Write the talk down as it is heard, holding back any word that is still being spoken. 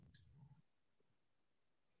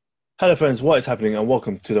Hello, friends. What is happening? And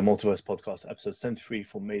welcome to the Multiverse podcast, episode 73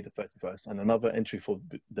 for May the 31st, and another entry for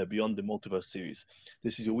the Beyond the Multiverse series.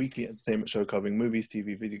 This is your weekly entertainment show covering movies,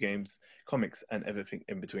 TV, video games, comics, and everything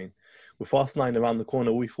in between. With Fast 9 around the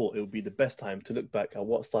corner, we thought it would be the best time to look back at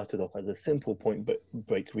what started off as a simple point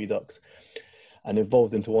break redux and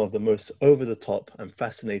evolved into one of the most over-the-top and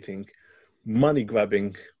fascinating,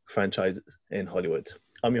 money-grabbing franchises in Hollywood.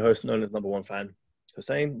 I'm your host, known as Number One Fan,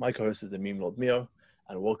 Hussein. My co-host is the meme lord, Mio.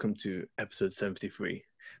 And welcome to episode 73,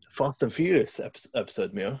 the Fast and Furious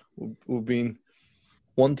episode, Mio. We've been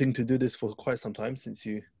wanting to do this for quite some time since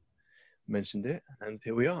you mentioned it, and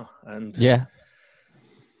here we are. And yeah,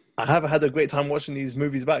 I have had a great time watching these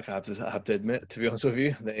movies back, I have to admit, to be honest with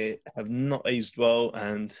you. They have not aged well,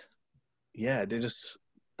 and yeah, they just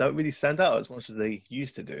don't really stand out as much as they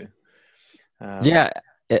used to do.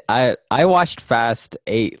 I watched Fast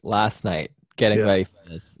 8 last night, getting ready for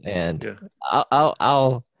this, and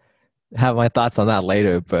I'll have my thoughts on that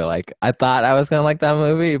later. But like, I thought I was gonna like that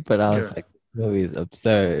movie, but I was like, the movie is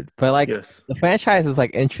absurd. But like, the franchise is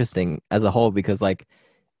like interesting as a whole because like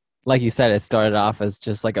you said, it started off as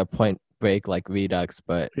just like a Point Break like redux,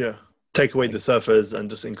 but take away the surfers and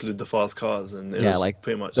just include the fast cars, and it was like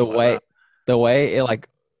pretty much the way it like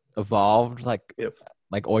evolved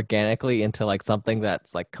like organically into like something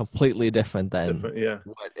that's like completely different than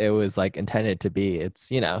what it was like intended to be.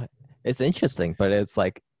 It's it's interesting, but it's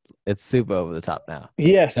like it's super over the top now.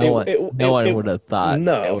 Yes, no one would have thought.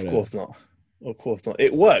 No, of course not. Of course not.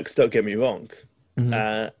 It works. Don't get me wrong.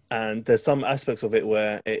 Mm-hmm. And there's some aspects of it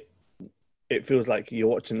where it feels like you're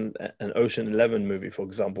watching an Ocean 11 movie, for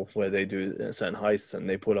example, where they do certain heists and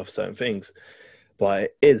they pull off certain things. But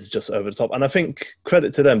it is just over the top. And I think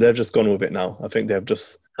credit to them, they've just gone with it now. I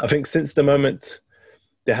think since the moment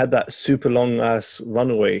they had that super long ass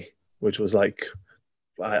runaway, which was like,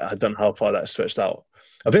 I don't know how far that stretched out.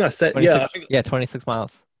 I think I said, 26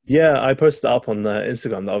 miles. Yeah, I posted that up on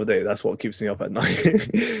Instagram the other day. That's what keeps me up at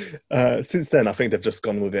night. Since then, I think they've just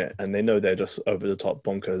gone with it, and they know they're just over the top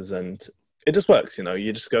bonkers, and it just works.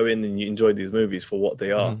 You just go in and you enjoy these movies for what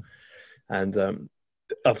they are. And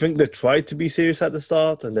I think they tried to be serious at the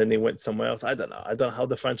start, and then they went somewhere else. I don't know how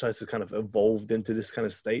the franchise has kind of evolved into this kind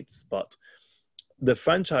of state, but the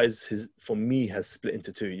franchise for me has split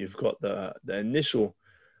into two. You've got the initial,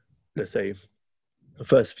 let's say, the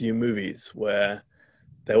first few movies where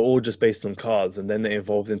they're all just based on cars, and then they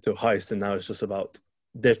evolved into a heist, and now it's just about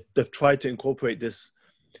they've tried to incorporate this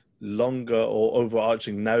longer or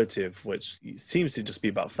overarching narrative, which seems to just be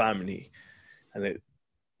about family, and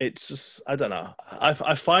it's just, I don't know.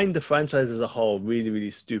 I find the franchise as a whole really, really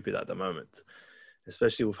stupid at the moment,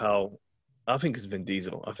 especially with how I think it's Vin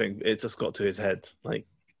Diesel. I think it just got to his head, like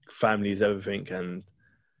family is everything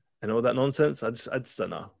and all that nonsense. I just don't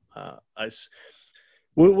know.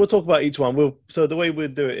 We'll talk about each one. So the way we'll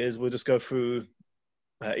do it is we'll just go through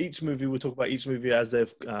each movie. We'll talk about each movie as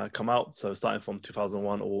they've come out. So starting from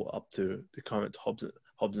 2001 all up to the current Hobbs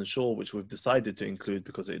and Shaw, which we've decided to include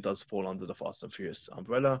because it does fall under the Fast and Furious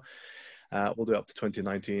umbrella, all the way up to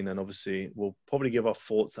 2019. And obviously, we'll probably give our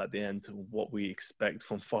thoughts at the end of what we expect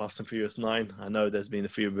from Fast and Furious 9. I know there's been a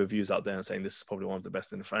few reviews out there saying this is probably one of the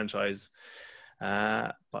best in the franchise.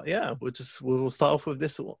 But yeah, we'll start off with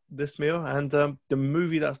this meal and the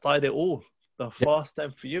movie that started it all, the Fast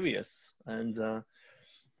and Furious. And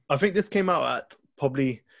I think this came out at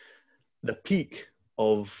probably the peak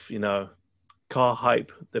of car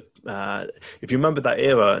hype. If you remember that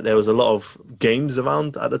era, there was a lot of games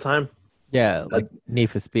around at the time. Yeah, like Need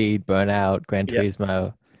for Speed, Burnout, Gran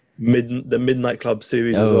Turismo. The Midnight Club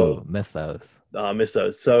series as well. Miss those. I miss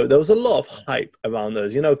those. So there was a lot of hype around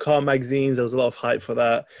those. Car magazines, there was a lot of hype for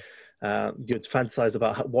that. You'd fantasize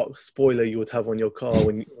about what spoiler you would have on your car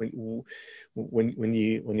when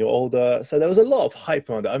you're older. So there was a lot of hype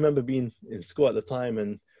around it. I remember being in school at the time,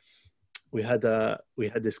 and we had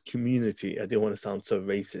this community. I didn't want to sound so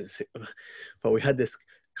racist, but we had this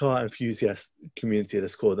car enthusiast community,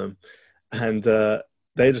 let's call them, and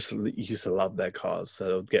they just used to love their cars, so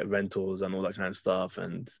they would get rentals and all that kind of stuff.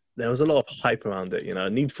 And there was a lot of hype around it.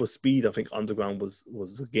 Need for Speed, I think Underground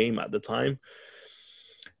was a game at the time.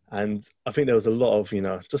 And I think there was a lot of,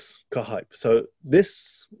 just car hype. So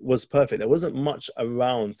this was perfect. There wasn't much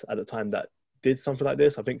around at the time that did something like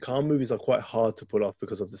this. I think car movies are quite hard to pull off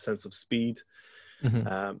because of the sense of speed.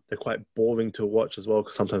 Mm-hmm. They're quite boring to watch as well,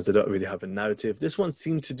 because sometimes they don't really have a narrative. This one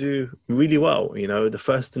seemed to do really well. The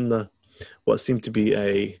first in what seemed to be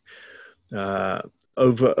a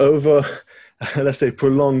over let's say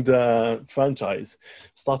prolonged franchise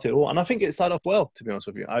started all, and I think it started off well, to be honest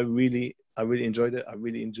with you. I really enjoyed it. I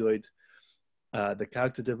really enjoyed the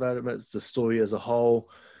character developments, the story as a whole.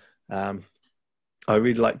 Um, I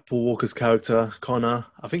really like Paul Walker's character, Connor.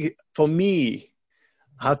 I think for me,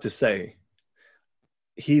 I have to say,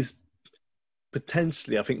 he's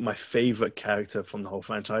potentially, I think, my favorite character from the whole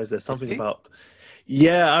franchise. There's Is something he? about,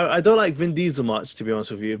 yeah, I don't like Vin Diesel much, to be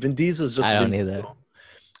honest with you. Vin Diesel's just I Vin don't either. Diesel.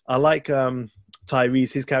 I like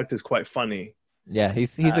Tyrese. His character is quite funny. Yeah,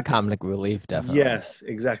 he's Uh, a comic relief, definitely. yes,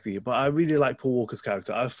 exactly. But I really like Paul Walker's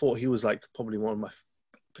character. I thought he was like probably one of my,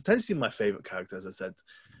 potentially my favorite characters. As I said,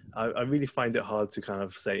 I really find it hard to kind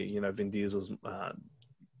of say, Vin Diesel's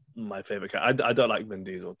my favorite character. I don't like Vin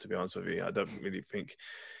Diesel, to be honest with you. I don't really think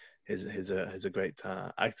he's a great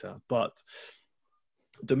actor. But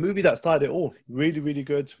the movie that started it all, really, really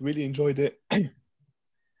good. Really enjoyed it. I'm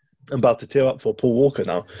about to tear up for Paul Walker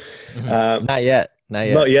now. Not yet. Not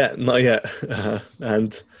yet. Not yet, not yet.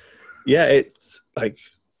 And yeah, it's like,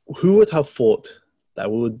 who would have thought that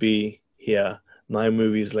we would be here 9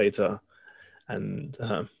 movies later? And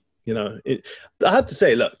I have to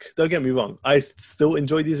say, look, don't get me wrong, I still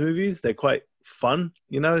enjoy these movies. They're quite fun.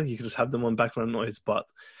 You can just have them on background noise, but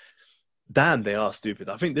damn, they are stupid.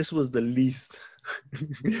 I think this was the least.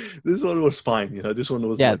 This one was fine. This one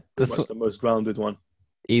was Yeah, like pretty much the most grounded one.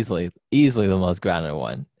 easily the most grounded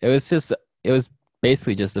one. It was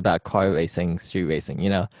basically just about car racing, street racing.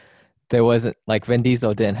 There wasn't like Vin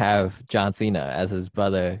Diesel didn't have John Cena as his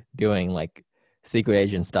brother doing like secret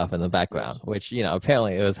agent stuff in the background, Yes. which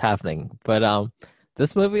apparently it was happening. But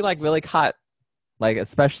this movie like really caught like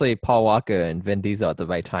especially Paul Walker and Vin Diesel at the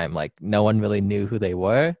right time. Like no one really knew who they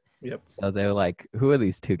were, Yep. so they were like, "Who are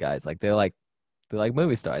these two guys?" Like they're like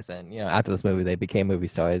movie stars, and after this movie they became movie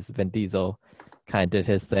stars. Vin Diesel kind of did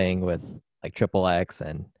his thing with like Triple X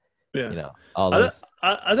and Yeah. all I don't. those.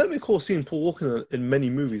 I don't recall seeing Paul Walker in many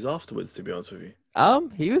movies afterwards. To be honest with you.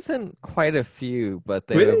 He was in quite a few, but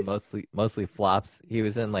they were Really? mostly flops. He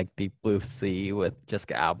was in like Deep Blue Sea with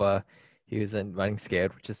Jessica Alba. He was in Running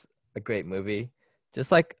Scared, which is a great movie.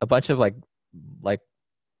 Just like a bunch of like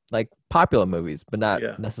like popular movies, but not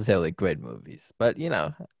Yeah. necessarily great movies. But he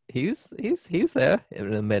was there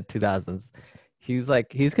in the mid 2000s. He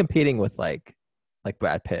was competing with like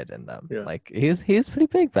Brad Pitt and them. Yeah. Like he was pretty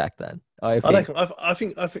big back then. I R.I.P. like him. I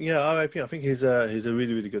think yeah, R.I.P. I think he's a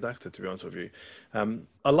really really good actor, to be honest with you.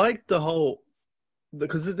 I like the whole,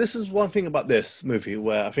 because this is one thing about this movie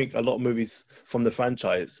where I think a lot of movies from the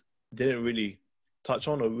franchise didn't really touch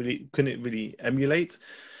on or really couldn't really emulate.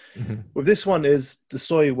 Mhm. With this one is the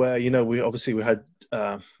story where we had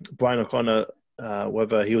Brian O'Connor,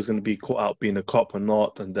 whether he was going to be caught out being a cop or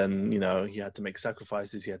not, and then he had to make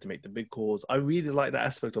sacrifices, he had to make the big calls. I really like that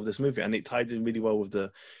aspect of this movie, and it tied in really well with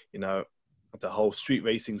you know the whole street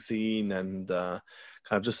racing scene and kind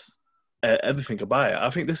of just everything about it. I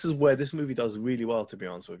think this is where this movie does really well, to be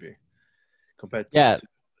honest with you, compared to Yeah,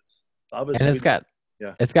 the others. and it's Really, got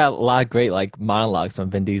yeah, it's got a lot of great like monologues from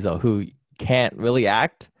Vin Diesel, who can't really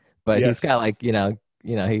act, but he's yes, got like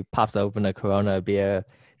he pops open a Corona beer.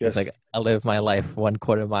 He's yes, like, I live my life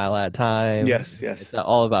 1/4 mile at a time. yes, yes, It's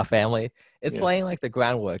all about family. It's yeah, laying like the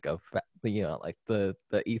groundwork of like the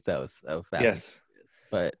ethos of Fast and yes. Furious.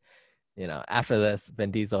 But after this, Vin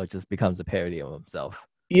Diesel just becomes a parody of himself.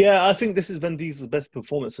 Yeah, I think this is Vin Diesel's best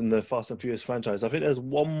performance in the Fast and Furious franchise. I think there's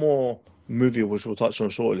one more movie which we'll touch on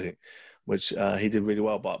shortly, which he did really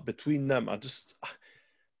well. But between them,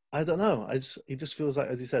 I don't know. He just feels like,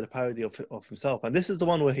 as you said, a parody of himself. And this is the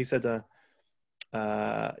one where he said,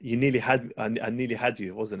 "You nearly had, I nearly had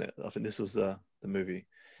you," wasn't it? I think this was the movie.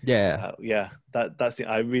 Yeah. Yeah, that scene.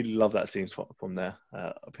 I really love that scene from there.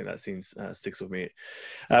 I think that scene sticks with me.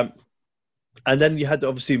 Um, and then you had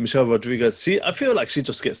obviously Michelle Rodriguez. I feel like she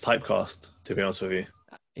just gets typecast, to be honest with you.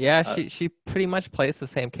 Yeah, Uh, she pretty much plays the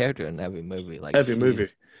same character in every movie. Like every movie.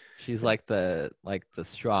 she's Yeah. like the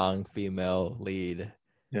strong female lead.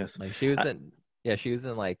 Yes. Like she was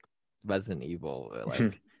in like Resident Evil or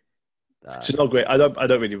like She's uh not great. I don't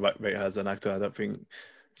really rate her as an actor. I don't think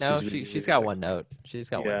no, she's really, she's really got like, one note. She's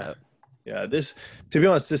got one yeah. note. Yeah. To be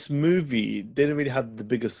honest, this movie didn't really have the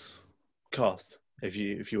biggest cast, if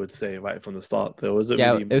you would say right from the start. There wasn't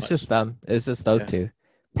Yeah, really it was much. just them. It was just those Yeah. two,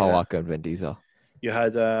 Paul Yeah. Walker and Vin Diesel. You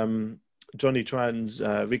had Johnny Trans,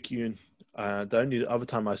 Rick Yoon. The only other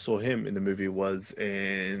time I saw him in the movie was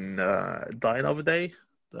in Die Another Day,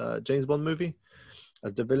 the James Bond movie,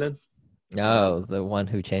 as the villain. No, the one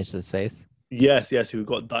who changed his face. Yes, who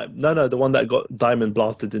got no, the one that got diamond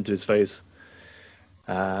blasted into his face.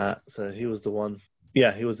 So he was the one.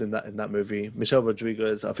 Yeah, he was in that movie. Michelle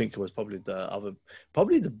Rodriguez, I think, was probably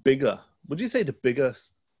the bigger. Would you say the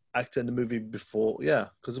biggest actor in the movie before? Yeah,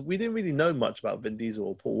 because we didn't really know much about Vin Diesel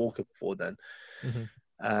or Paul Walker before then. Hmm.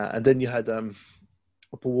 And then you had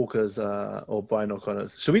Paul Walker's or Brian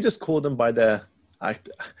O'Connor's. Should we just call them by their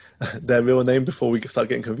their real name before we start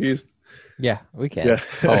getting confused? Yeah, we can. Yeah,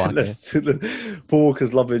 Paul Walker. Paul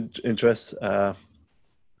Walker's love interest,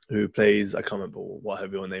 who plays, I can't remember what her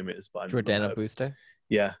real name is, but I remember Jordana her. Brewster.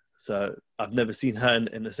 Yeah, so I've never seen her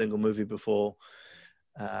in a single movie before.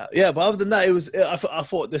 Yeah, but other than that, I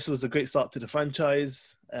thought this was a great start to the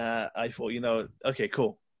franchise. I thought, okay,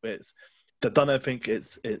 cool. They've done everything.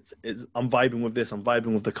 I'm vibing with this. I'm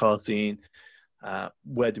vibing with the car scene.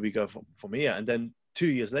 Where do we go from here? And then 2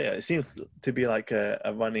 years later, it seems to be like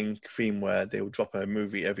a running theme where they will drop a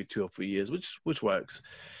movie every 2 or 3 years, which works.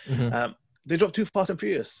 Mm-hmm. They dropped Too Fast and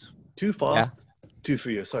Furious. Too Fast, Too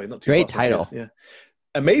Furious. Sorry, not Too Great Fast title. and Furious.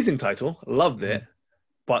 Yeah, amazing title. Loved it.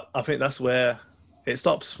 But I think that's where it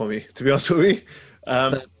stops for me, to be honest with you.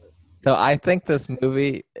 So I think this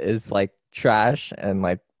movie is like trash and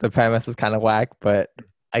like the premise is kind of whack, but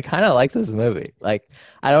I kind of like this movie. Like,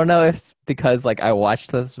 I don't know if it's because like I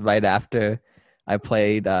watched this right after I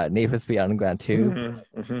played Need for Speed Underground 2.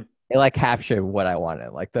 Mm-hmm. It like captured what I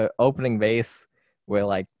wanted. Like the opening race where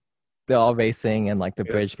like they're all racing and like the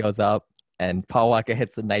bridge goes up and Paul Walker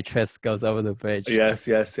hits the nitrous, goes over the bridge. Yes.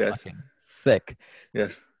 Sick.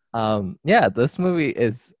 Yes. Yeah, this movie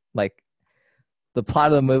is like the plot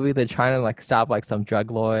of the movie. They're trying to like stop like some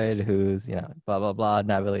drug lord who's, blah blah blah,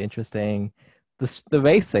 not really interesting. The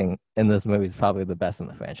racing in this movie is probably the best in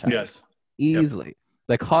the franchise. Yes. Easily. Yep.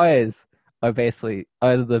 The cars are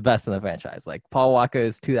the best in the franchise. Like Paul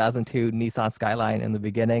Walker's 2002 Nissan Skyline in the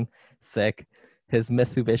beginning, sick. His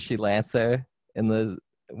Mitsubishi Lancer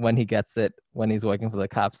when he gets it, when he's working for the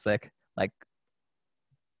cops, sick. Like,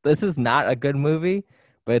 this is not a good movie,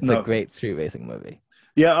 but it's a great street racing movie.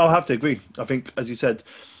 Yeah, I'll have to agree. I think, as you said,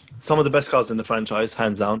 some of the best cars in the franchise,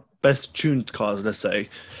 hands down. Best tuned cars, let's say,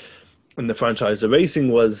 in the franchise. The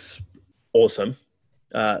racing was awesome.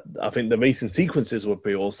 I think the racing sequences were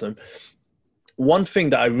pretty awesome. One thing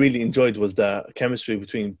that I really enjoyed was the chemistry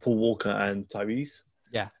between Paul Walker and Tyrese.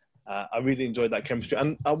 Yeah. I really enjoyed that chemistry.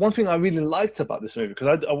 And one thing I really liked about this movie,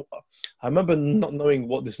 because I remember not knowing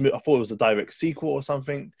what this movie, I thought it was a direct sequel or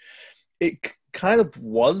something. It kind of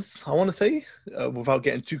was, I want to say, without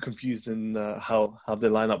getting too confused in how they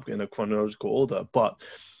line up in a chronological order. But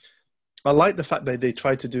I like the fact that they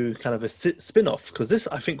tried to do kind of a spin-off, because this,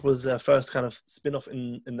 I think, was their first kind of spin-off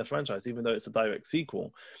in the franchise, even though it's a direct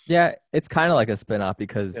sequel. Yeah, it's kind of like a spin-off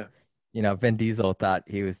because, Vin Diesel thought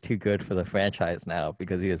he was too good for the franchise now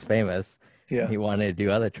because he was famous. Yeah. He wanted to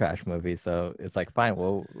do other trash movies. So it's like, fine,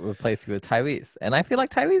 we'll replace you with Tyrese. And I feel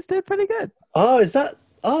like Tyrese did pretty good. Is that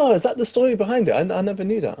the story behind it? I never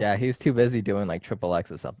knew that. Yeah, he was too busy doing like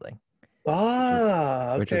XXX or something.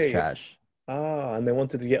 Which is trash. And they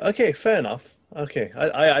wanted to get... Okay, fair enough. Okay,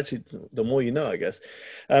 I actually, the more you know, I guess.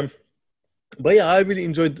 But yeah, I really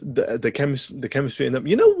enjoyed the chemistry in them.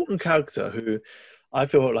 You know, one character who I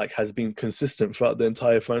feel like has been consistent throughout the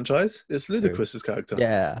entire franchise? It's Ludacris's character.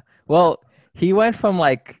 Yeah. Well, he went from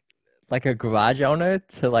like a garage owner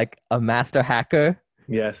to like a master hacker.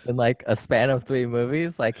 Yes. In like a span of 3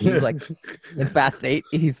 movies. Like he's like in Fast 8,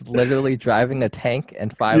 he's literally driving a tank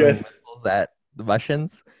and firing missiles at the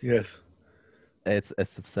Russians. Yes. It's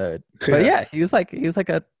absurd. But yeah, he's a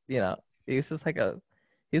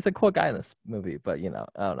cool guy in this movie, but I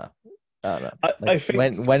don't know. I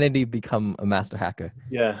think when did he become a master hacker?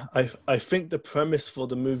 Yeah, I think the premise for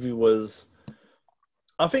the movie was,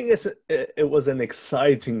 I think it was an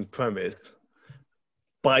exciting premise,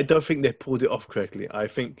 but I don't think they pulled it off correctly. I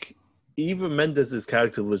think Eva Mendes'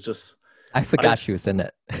 character was just... I forgot she was in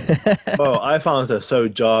it. I found her so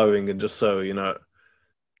jarring and just so,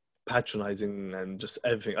 patronizing and just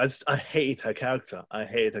everything. I hated her character.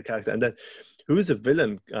 And then, who is a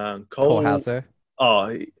villain? Cole Hauser.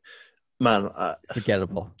 Oh, man.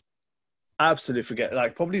 Forgettable. Absolutely forget.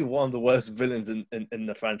 Like, probably one of the worst villains in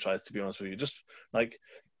the franchise, to be honest with you. Just, like,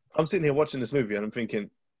 I'm sitting here watching this movie and I'm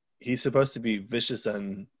thinking, he's supposed to be vicious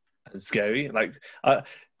and scary. Like,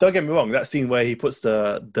 don't get me wrong, that scene where he puts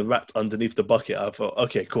the rat underneath the bucket, I thought,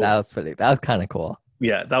 okay, cool. That was kind of cool.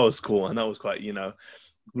 Yeah, that was cool. And that was quite,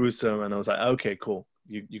 gruesome. And I was like, okay, cool.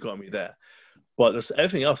 You got me there. But just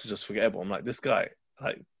everything else is just forgettable. I'm like, this guy,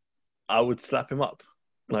 like, I would slap him up.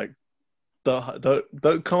 Like,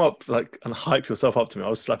 don't come up like and hype yourself up to me. I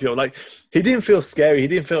would slap you up. Like, he didn't feel scary. He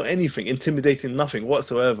didn't feel anything, intimidating, nothing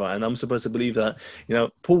whatsoever. And I'm supposed to believe that,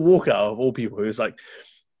 Paul Walker, out of all people, who's like,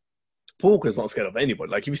 Paul Walker's not scared of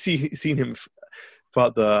anybody. Like, you've seen him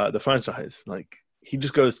throughout the franchise. Like, he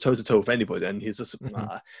just goes toe to toe with anybody, and he's just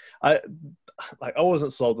I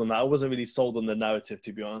wasn't sold on that. I wasn't really sold on the narrative,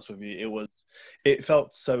 to be honest with you. It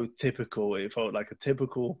felt so typical. It felt like a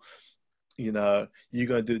typical, you're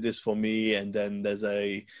gonna do this for me, and then there's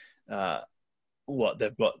they've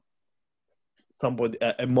got somebody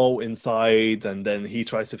a mole inside, and then he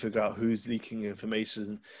tries to figure out who's leaking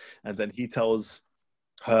information, and then he tells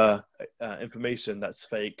her information that's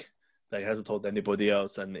fake that he hasn't told anybody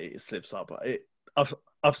else, and it slips up. I've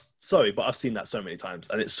seen that so many times,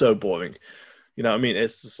 and it's so boring. You know what I mean?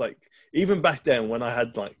 It's just like, even back then when I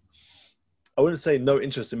had like, I wouldn't say no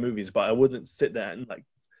interest in movies, but I wouldn't sit there and like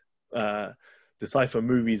decipher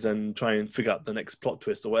movies and try and figure out the next plot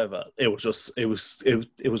twist or whatever. It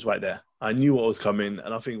was right there. I knew what was coming,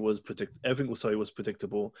 and I think it was everything was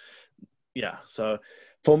predictable. Yeah. So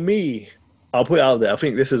for me, I'll put it out there, I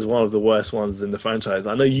think this is one of the worst ones in the franchise.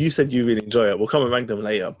 I know you said you really enjoy it. We'll come and rank them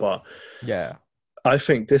later, but yeah, I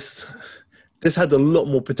think this had a lot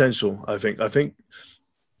more potential. I think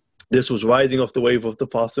this was riding off the wave of the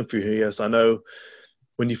Fast and Furious. I know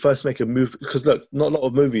when you first make a movie, because look, not a lot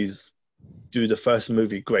of movies do the first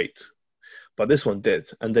movie great, but this one did.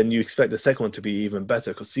 And then you expect the second one to be even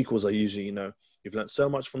better, because sequels are usually, you've learned so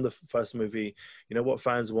much from the first movie. You know what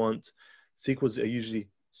fans want. Sequels are usually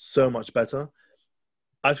so much better.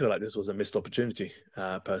 I feel like this was a missed opportunity,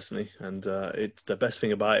 personally. And the best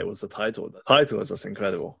thing about it was the title. The title was just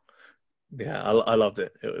incredible. Yeah, I loved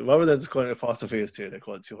it. Rather than just calling it Fast and Furious 2, they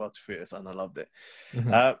called it Too Fast and Furious, and I loved it.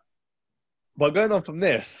 Mm-hmm. But going on from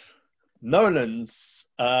this, Nolan's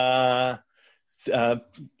what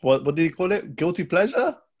did he call it? Guilty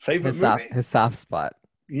pleasure? Favorite movie? His soft spot.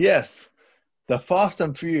 Yes, the Fast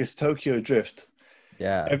and Furious Tokyo Drift.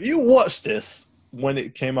 Yeah. Have you watched this when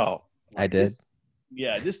it came out? I did.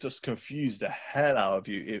 This just confused the hell out of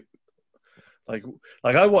you. Like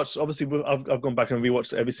I watched, obviously I've gone back and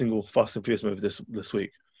rewatched every single Fast and Furious movie this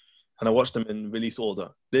week, and I watched them in release order.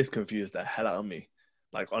 This confused the hell out of me.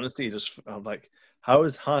 Like, honestly, I'm like, how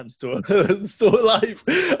is Han still alive?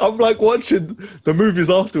 I'm like watching the movies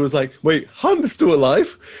afterwards, like, wait, Han is still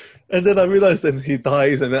alive? And then I realized then he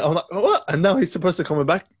dies, and then I'm like, what? And now he's supposed to come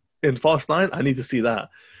back in Fast 9? I need to see that.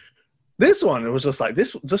 This one, it was just like,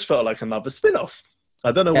 this just felt like another spin-off.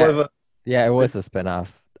 I don't know whether... Yeah, it was a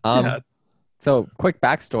spin-off. So, quick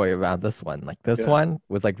backstory around this one. Like, this one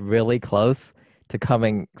was, like, really close to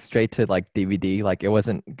coming straight to, like, DVD. Like, it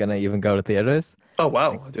wasn't gonna even go to theaters. Oh,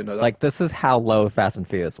 wow. I didn't know that. Like, this is how low Fast and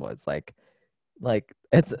Furious was. Like,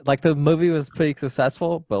 it's, like, the movie was pretty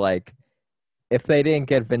successful, but, like, if they didn't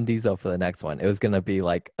get Vin Diesel for the next one, it was gonna be,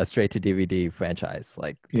 like, a straight-to-DVD franchise.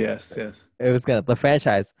 Like, yes. It was gonna... The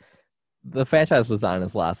franchise was on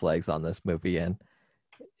its last legs on this movie, and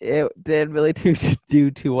it didn't really do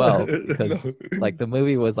too well because like the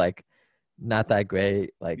movie was like not that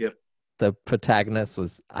great. Like the protagonist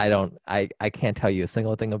was I can't tell you a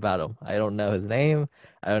single thing about him. I don't know his name.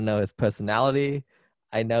 I don't know his personality.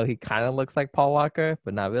 I know he kind of looks like Paul Walker,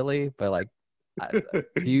 but not really. But like, do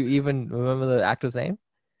you even remember the actor's name?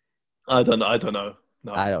 I don't know.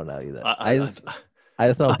 No. I don't know either. I just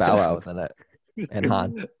know Bow Wow was in it and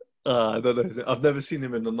Han. I don't know. I've never seen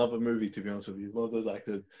him in another movie, to be honest with you. One of those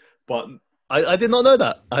actors. But I did not know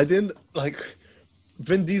that. I didn't, like,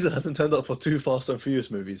 Vin Diesel hasn't turned up for 2 Fast and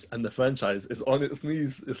Furious movies, and the franchise is on its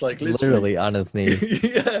knees. It's like literally on its knees.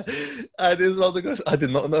 Yeah. And it's rather good. I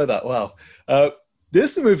did not know that. Wow.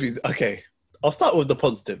 This movie, okay, I'll start with the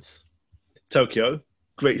positives. Tokyo,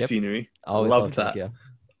 great scenery. Always love that. Tokyo.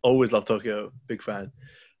 Always love Tokyo. Big fan.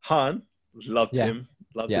 Han, loved him.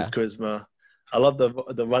 Loved his charisma. I love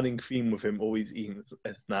the running theme with him always eating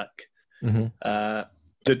a snack. Mm-hmm.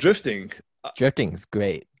 The drifting. Drifting is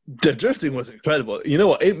great. The drifting was incredible. You know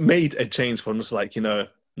what? It made a change from just like,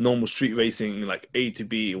 normal street racing, like A to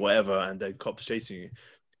B, whatever, and then cops chasing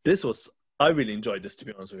you. I really enjoyed this, to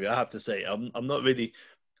be honest with you. I have to say, I'm not really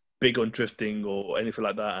big on drifting or anything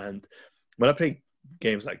like that. And when I play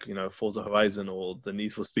games like, Forza Horizon or the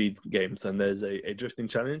Need for Speed games, and there's a drifting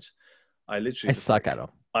challenge, I suck at them.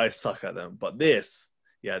 I suck at them. But this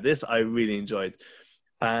I really enjoyed.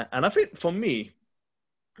 And I think for me,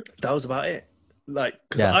 that was about it. Like,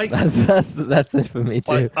 that's it for me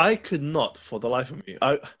too. I could not, for the life of me.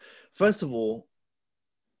 First of all,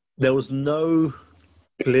 there was no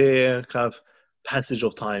clear kind of passage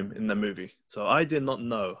of time in the movie, so I did not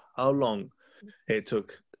know how long it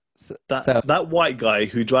took. That white guy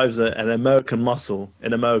who drives an American muscle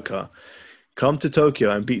in America come to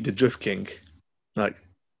Tokyo and beat the Drift King. Like,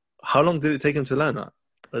 how long did it take him to learn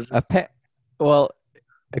that? Well,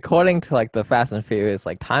 according to like the Fast and Furious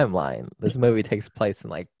like timeline, this movie takes place in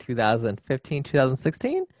like 2015,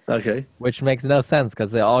 2016. Okay. Which makes no sense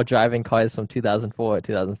because they're all driving cars from 2004 to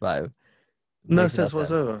 2005. No sense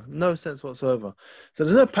whatsoever. No sense whatsoever. So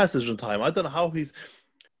there's no passage of time. I don't know how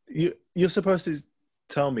you're supposed to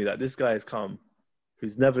tell me that this guy has come,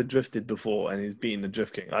 who's never drifted before, and he's beating the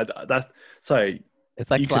Drift King. That sorry,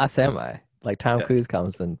 It's like you The could Last Samurai. Like Tom yeah, Cruise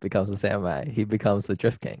comes and becomes a samurai. He becomes the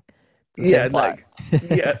Drift King. It's the same yeah, plot. like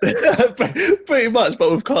yeah, pretty much,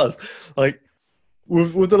 but with cars. Like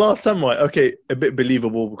with the Last Samurai, okay, a bit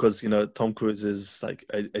believable because Tom Cruise is like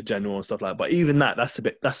a general and stuff like that. But even that's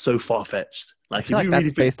so far fetched. I Like feel if like you really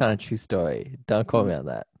that's think, based on a true story. Don't quote me on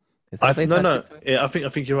that. Is that based no, on a true no, story? yeah, I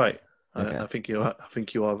think you're right. Okay. I think you're right. I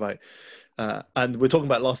think you are right. And we're talking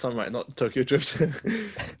about Last Samurai, not Tokyo Drift.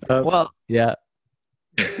 um, Well, yeah.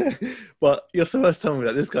 but you're supposed to tell me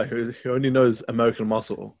that this guy who only knows American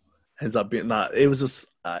Muscle ends up being that. It was just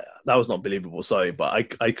that was not believable. Sorry,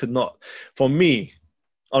 but I could not. For me,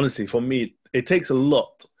 honestly, for me, it takes a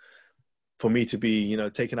lot for me to be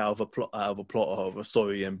taken out of a plot or of a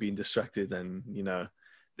story and being distracted and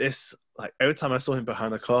this like every time I saw him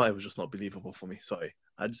behind a car, it was just not believable for me. Sorry,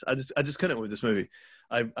 I just couldn't with this movie.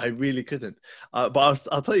 I really couldn't. But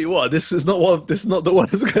I'll tell you what, this is not the one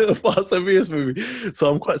that's going to Fast and Furious movie.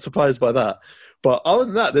 So I'm quite surprised by that. But other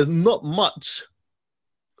than that, there's not much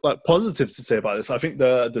like positives to say about this. I think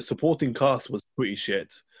the supporting cast was pretty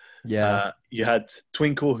shit. Yeah. You had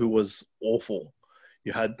Twinkle, who was awful.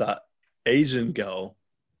 You had that Asian girl.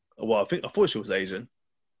 Well, I thought she was Asian.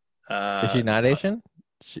 Is she not Asian?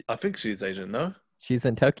 I think she's Asian. No. She's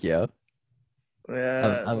in Tokyo.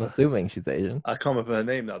 Yeah, I'm assuming she's Asian. I can't remember her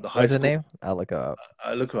name now. The high What's her school. name? I'll look her up.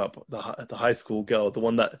 I look her up. The high school girl, the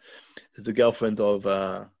one that is the girlfriend of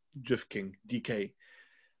Drift King DK.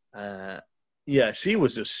 Yeah, she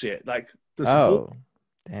was just shit. Like the support. Oh,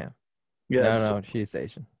 damn. Yeah, No, she's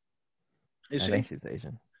Asian. is I she? think she's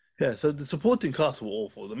Asian. Yeah. So the supporting cast were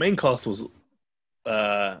awful. The main cast was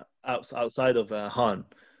outside of Han.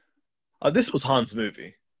 This was Han's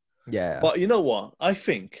movie. Yeah. But you know what? I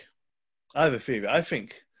have a theory. I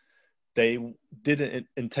think they didn't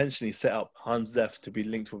intentionally set up Han's death to be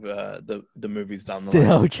linked with the movies down the line.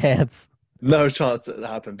 No chance. No chance that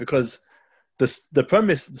happened because the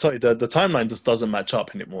premise, sorry, the timeline just doesn't match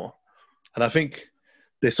up anymore. And I think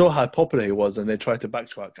they saw how popular he was and they tried to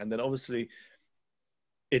backtrack. And then obviously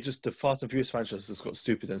the Fast and Furious franchise just got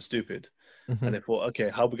stupid and stupid. Mm-hmm. And they thought, okay,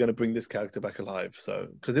 how are we going to bring this character back alive? So,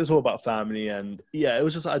 because it was all about family and yeah, it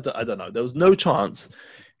was just, I don't know. There was no chance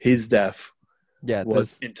his death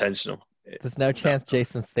was intentional. There's no chance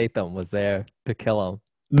Jason Statham was there to kill him.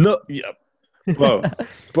 No, yeah,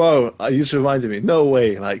 bro, you just reminded me. No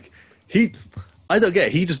way. Like, I don't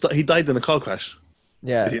get it. He died in a car crash.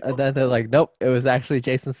 Yeah, and then they're like, nope, it was actually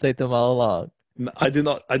Jason Statham all along. I did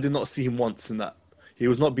not see him once in that. He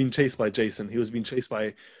was not being chased by Jason. He was being chased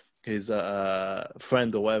by his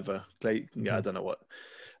friend or whatever. Yeah, I don't know what.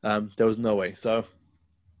 There was no way. So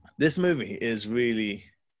this movie is really,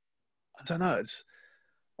 I don't know.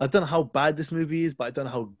 I don't know how bad this movie is, but I don't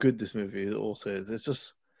know how good this movie also is. It's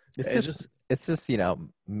just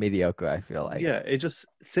mediocre. I feel like. Yeah, it just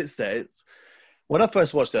sits there. When I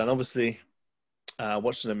first watched it, and obviously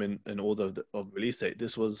watching them in order of release date.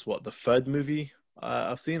 This was the third movie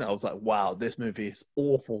I've seen. I was like, wow, this movie is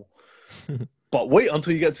awful. But wait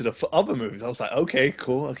until you get to the other movies. I was like, okay,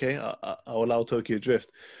 cool. Okay, I'll allow Tokyo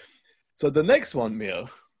Drift. So the next one, Mio.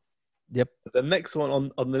 Yep. The next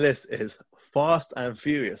one on the list is Fast and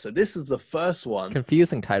Furious. So this is the first one.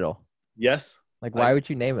 Confusing title. Yes. Like, why would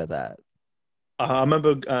you name it that? I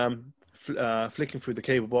remember flicking through the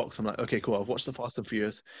cable box. I'm like, okay, cool. I've watched the Fast and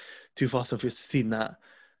Furious. 2 Fast and Furious, seen that.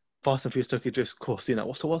 Fast and Furious Tokyo Drift, cool, seen that.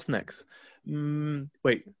 What's next?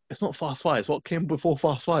 Wait, it's not Fast 5. It's what came before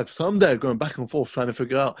Fast 5. So I'm there going back and forth trying to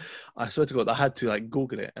figure out. I swear to God, I had to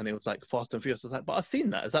Google it and it was like Fast and Furious. I was like, but I've seen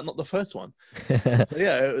that. Is that not the first one? So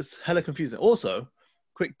yeah, it was hella confusing. Also,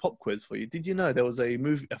 quick pop quiz for you. Did you know there was a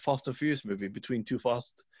Fast and Furious movie between Too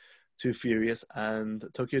Fast, Too Furious and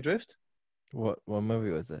Tokyo Drift? What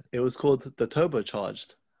movie was it? It was called The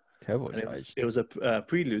Turbocharged. Turbocharged. It was a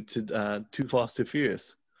prelude to Too Fast, Too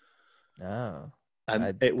Furious. Oh.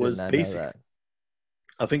 And it was basically,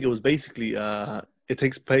 I think it was basically, it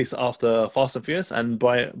takes place after Fast and Furious, and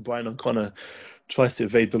Brian O'Connor tries to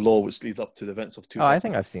evade the law, which leads up to the events of Too Fast. I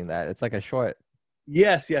think I've seen that. It's like a short.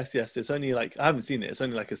 Yes. It's only I haven't seen it. It's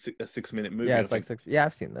only like a 6-minute movie. Yeah, it's like 6. Yeah,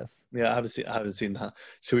 I've seen this. Yeah, I haven't seen that.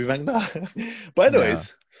 Should we rank that? But anyways,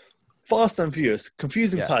 no. Fast and Furious,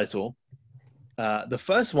 confusing title. The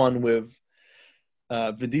first one with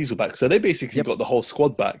Vin Diesel back, so they basically got the whole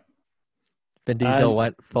squad back. Vin Diesel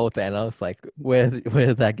went full Thanos. Like, where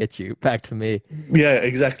did that get you? Back to me. Yeah,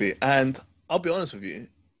 exactly. And I'll be honest with you,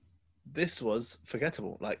 this was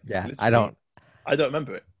forgettable. Like, I don't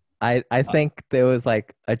remember it. I think there was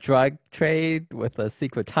like a drug trade with a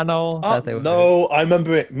secret tunnel. No, I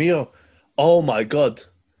remember it. Mio, Oh my god,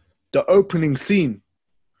 the opening scene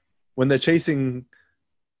when they're chasing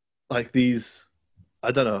like these,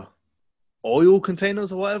 I don't know, oil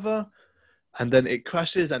containers or whatever, and then it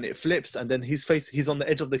crashes and it flips, and then he's on the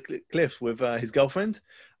edge of the cliff with his girlfriend.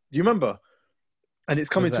 Do you remember? And it's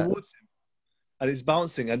Was coming that? towards him, and it's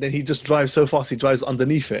bouncing, and then he just drives so fast he drives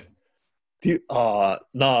underneath it. Do you?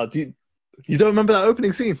 Nah. You don't remember that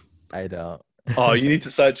opening scene? I don't. Oh, you need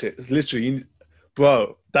to search it. It's literally,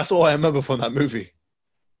 bro. That's all I remember from that movie.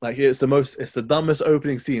 Like it's the dumbest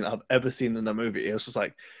opening scene I've ever seen in a movie. It was just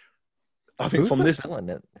like, I think Who's from the this,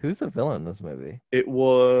 villain? Who's the villain in this movie? it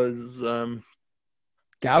was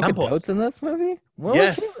Gal Gadot's Campos. in this movie? What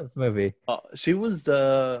was she in Yes, this movie? she was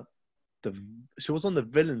the she was on the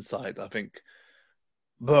villain side, I think.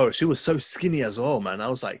 Bro, she was so skinny as well, man. I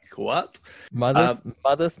was like, what? Um,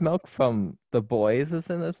 Mother's Milk from The Boys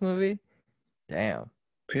is in this movie? Damn.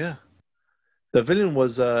 yeah. The villain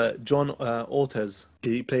was John Ortez.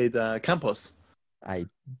 He played Campos. I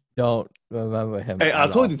don't remember him Hey, I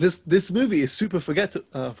at told you all. this movie is super forgettable.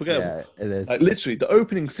 Yeah, it is. Like literally, the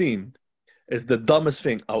opening scene is the dumbest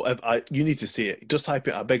thing I'll ever. You need to see it. Just type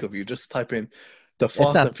in. I beg of you. Just type in the It's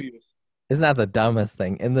Fast not and Furious. it's not the dumbest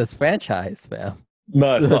thing in this franchise, fam.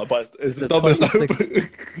 No, it's The not. But it's the the dumbest 26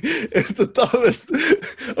 it's the dumbest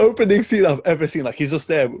opening scene I've ever seen. Like he's just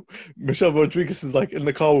there. Michelle Rodriguez is like in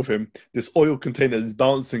the car with him. This oil container is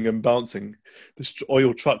bouncing and bouncing. This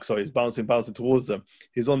oil truck, sorry, is bouncing towards them.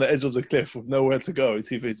 He's on the edge of the cliff with nowhere to go.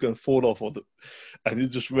 It's either he's going to fall off and he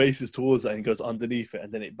just races towards it and he goes underneath it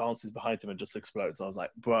and then it bounces behind him and just explodes. I was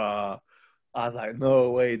like, bruh. I was like,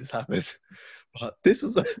 no way this happened. But this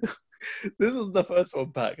was this was the first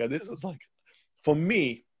one back, and this was like for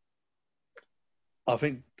me, I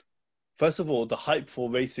think first of all, the hype for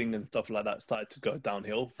racing and stuff like that started to go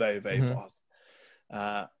downhill very, very Mhm. fast.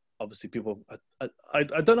 Uh, obviously, people, I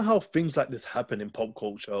don't know how things like this happen in pop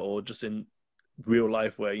culture or just in real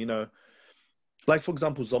life, where like for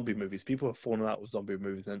example, zombie movies. People have fallen out with zombie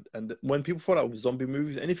movies, and when people fall out with zombie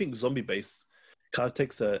movies, anything zombie based kind of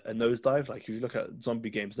takes a nosedive. Like if you look at zombie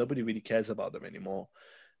games, nobody really cares about them anymore.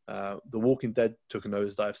 The Walking Dead took a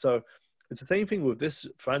nosedive, so it's the same thing with this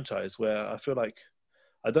franchise where I feel like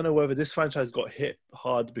I don't know whether this franchise got hit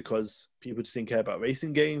hard because people just didn't care about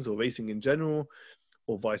racing games or racing in general,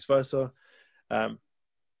 or vice versa. Um,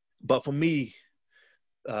 but for me,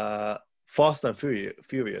 Fast and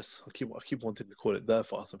Furious. I keep wanting to call it the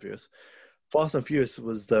Fast and Furious. Fast and Furious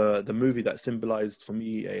was the movie that symbolized for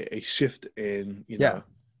me a shift in Yeah.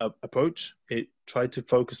 approach. It tried to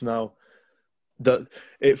focus now.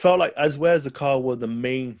 It felt like whereas the car were the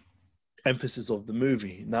main emphasis of the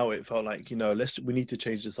movie. Now it felt like we need to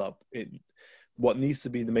change this up. What needs to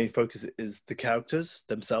be the main focus is the characters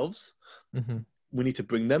themselves. Hmm. We need to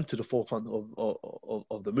bring them to the forefront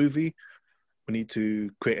of the movie. We need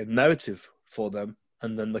to create a narrative for them,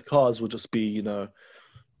 and then the cars will just be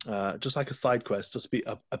just like a side quest, just be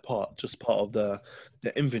a part, just part of the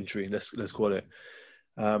inventory. Let's call it.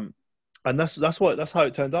 Um, and that's how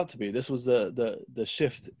it turned out to be. This was the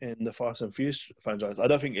shift in the Fast and Furious franchise. I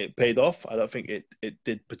don't think it paid off. I don't think it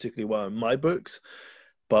did particularly well in my books,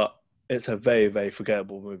 but it's a very, very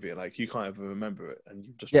forgettable movie. Like you can't even remember it, and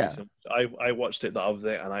you just Yeah. recently. I watched it the other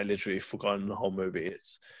day, and I literally forgotten the whole movie.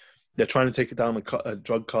 They're trying to take it down a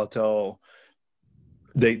drug cartel.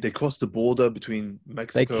 They crossed the border between They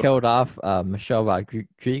Mexico, killed off Michelle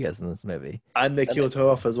Rodriguez in this movie. and they And they, killed her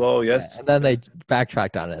off as well. yeah, Yes, and then yes. they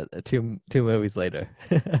backtracked on it two movies later.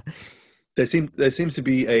 There seems to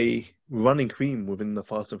be a running theme within the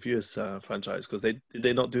Fast and Furious franchise because they did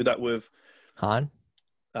they not do that with Han?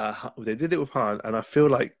 they did it with Han, and I feel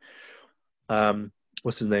like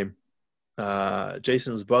what's his name,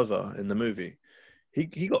 Jason's brother in the movie,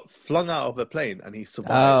 he got flung out of a plane and he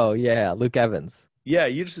survived. Oh yeah, Luke Evans. Yeah,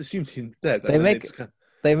 you just assumed he's dead, They and then they make just kind of,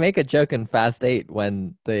 they make a joke in Fast Eight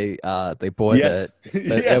when they board yes, the yes,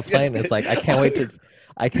 yes, airplane. It's like I can't wait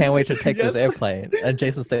to take this yes, airplane. And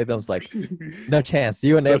Jason Statham's like, no chance.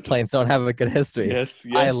 You and no, airplanes don't have a good history. yes,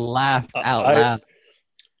 I yes. laughed out I, loud.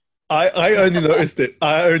 I only noticed it.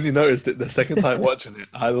 I only noticed it the second time watching it.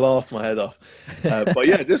 I laughed my head off. But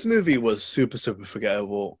yeah, this movie was super, super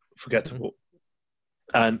Mhm. forgettable,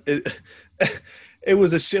 and it it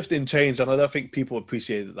was a shift in change, and I don't think people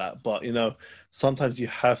appreciated that. But sometimes you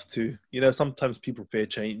have to. Sometimes people fear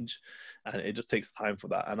change, and it just takes time for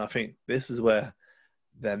that. And I think this is where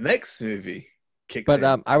the next movie kicks But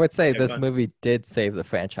in. I would say this Everyone, movie did save the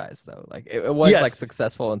franchise though. Like it was like yes,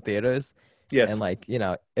 successful in theaters. And yes, like,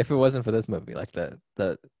 if it wasn't for this movie, like the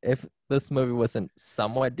if this movie wasn't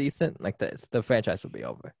somewhat decent, like the franchise would be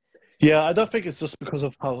over. yeah. I don't think it's just because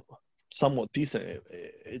of how. somewhat decent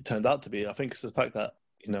it turned out to be. I think it's the fact that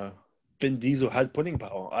Vin Diesel had pulling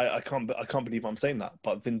power. I can't believe I'm saying that,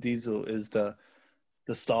 but Vin Diesel is the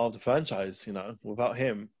star of the franchise. Without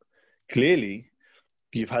him, clearly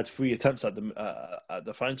you've had 3 attempts at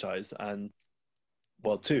the franchise, and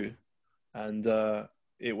well, 2, and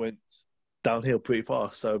it went downhill pretty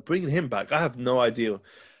fast. So bringing him back, I have no idea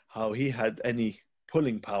how he had any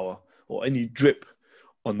pulling power or any drip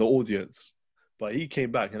on the audience, but he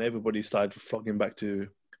came back and everybody started flocking back to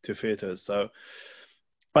theaters. So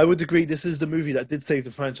I would agree, this is the movie that did save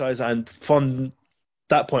the franchise, and from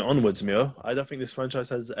that point onwards, Mio, I don't think this franchise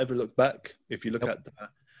has ever looked back. If you look at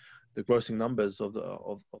the grossing numbers of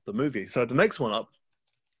the movie. So the next one up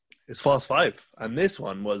is Fast 5, and this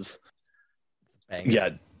one was,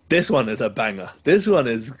 this one is a banger. This one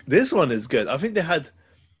is good. I think they had,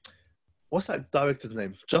 what's that director's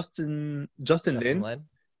name? Justin Lin.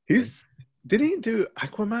 Did he do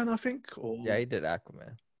Aquaman, I think? Yeah, he did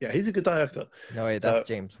Aquaman. Yeah, he's a good director. No, wait, that's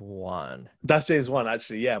James Wan. That's James Wan,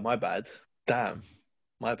 actually. Yeah, my bad. Damn,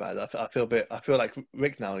 my bad. I feel like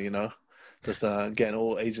Rick now, just getting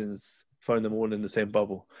all Asians, throwing them all in the same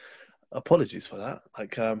bubble. Apologies for that.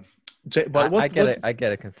 Like, I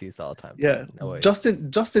get it confused all the time. Yeah, no,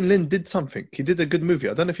 Justin Lin did something. He did a good movie.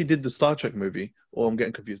 I don't know if he did the Star Trek movie or I'm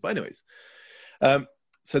getting confused. But anyways,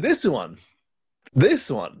 so this one,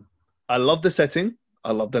 I love the setting.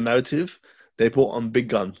 I love the narrative. They brought on big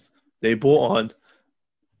guns. They brought on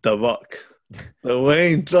The Rock,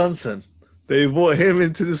 Dwayne Johnson. They brought him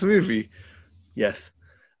into this movie. Yes,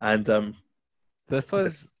 and this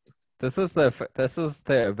was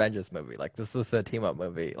the Avengers movie. Like, this was the team up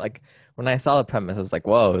movie. Like, when I saw the premise, I was like,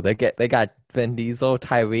 whoa, they got Vin Diesel,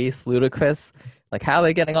 Tyrese, Ludacris. Like, how are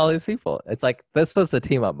they getting all these people? It's like, this was the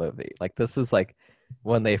team up movie. Like, this was like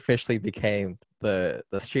when they officially became the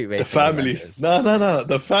street racing. The family. Avengers. No,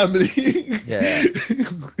 the family. Yeah.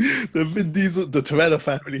 The Vin Diesel, the Toretto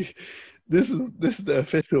family. This is the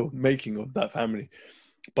official making of that family.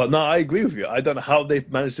 But no, I agree with you. I don't know how they've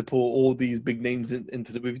managed to pull all these big names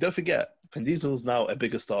into the movie. Don't forget, Vin Diesel's now a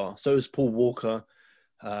bigger star. So is Paul Walker.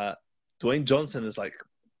 Dwayne Johnson is like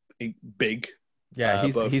big. Yeah,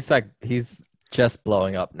 he's just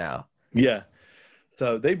blowing up now. Yeah.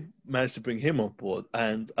 So they managed to bring him on board.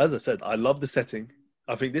 And as I said, I love the setting.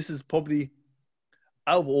 I think this is probably,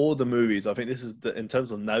 out of all the movies, I think this is, in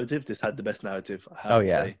terms of narrative, this had the best narrative.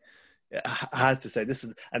 I had to say this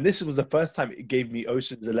was the first time it gave me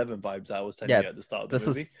Ocean's 11 vibes. I was telling you at the start of the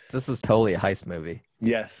movie. This was totally a heist movie.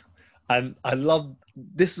 Yes, and I love,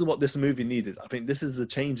 this is what this movie needed. I think this is the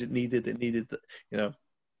change it needed. It needed, it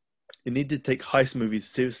needed to take heist movies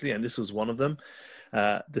seriously, and this was one of them.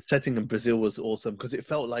 The setting in Brazil was awesome because it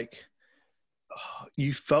felt like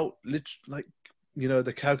you felt literally like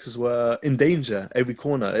the characters were in danger every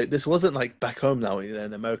corner. This wasn't like back home now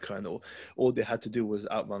in America, and all they had to do was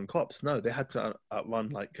outrun cops. No, they had to outrun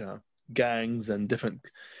like gangs and different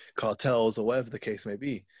cartels or whatever the case may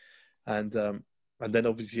be. And then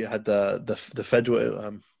obviously you had the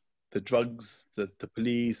federal, the drugs, the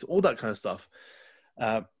police, all that kind of stuff.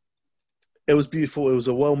 It was beautiful. It was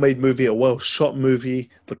a well-made movie, a well-shot movie.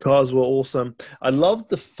 The cars were awesome. I love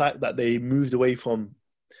the fact that they moved away from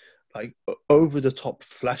like over-the-top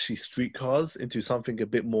flashy street cars into something a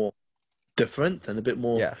bit more different and a bit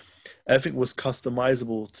more. Yeah. Everything was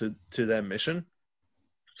customizable to their mission.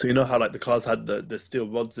 So you know how like the cars had the steel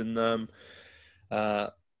rods in them.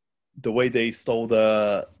 The way they stole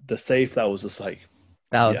the safe, that was just like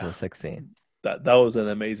a sick scene. That was an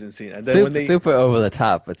amazing scene. And then super over the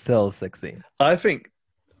top, but still a sick scene. I think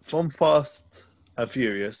from Fast and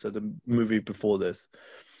Furious, so the movie before this,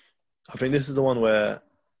 I think this is the one where,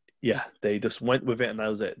 they just went with it and that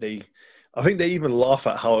was it. I think they even laugh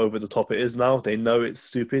at how over the top it is now. They know it's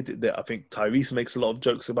stupid. I think Tyrese makes a lot of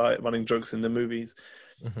jokes about it, running jokes in the movies.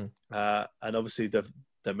 Mm-hmm. And obviously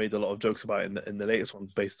they've made a lot of jokes about it in the latest one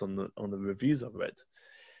based on the reviews I've read.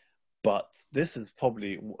 But this is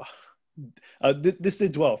probably this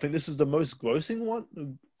did well. I think this is the most grossing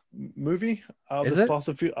movie out of the Fast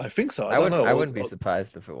and Furious. I think so. I don't know. I wouldn't be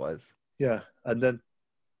surprised if it was. Yeah, and then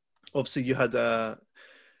obviously you had Gal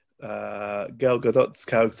Gadot's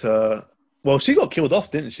character. Well, she got killed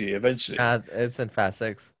off, didn't she? Eventually, it's in Fast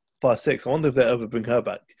 6. Fast 6. I wonder if they ever bring her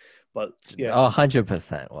back. But yeah,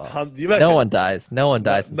 100%. Well, no one dies. No one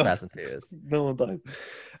dies in Fast and Furious. No one dies.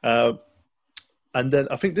 And then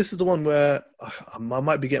I think this is the one where I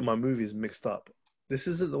might be getting my movies mixed up. This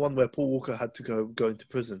isn't the one where Paul Walker had to go into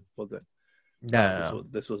prison, was it? No.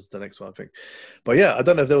 This was the next one, I think. But yeah, I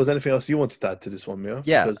don't know if there was anything else you wanted to add to this one, Mia.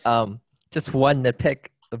 Yeah. Just one nitpick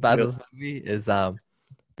about this movie is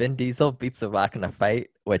Vin Diesel beats The Rock in a fight,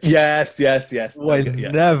 which Yes. would Okay,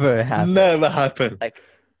 yeah. never happen. Never happen.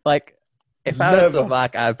 Like if I was The Never.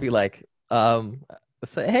 Rock, I'd be like,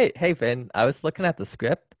 say, hey, Vin, I was looking at the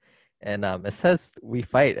script, and it says we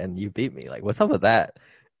fight and you beat me. Like, what's up with that?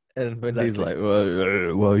 And Vin Diesel's Exactly.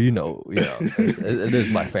 like, well, it is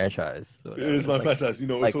my franchise. Or It whatever. is It's my franchise.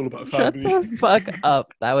 It's like, all about shut family. the fuck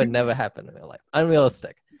up. That would never happen in real life.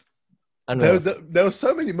 Unrealistic. There were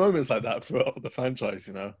so many moments like that throughout the franchise.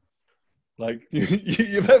 Like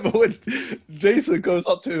you remember when Jason goes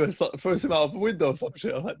up to him and throws him out of a window or some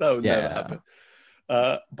shit? I'm like, that would never happen.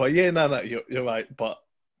 But yeah, no, you're right. But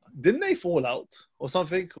didn't they fall out or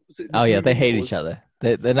something? Oh yeah, they hate each other.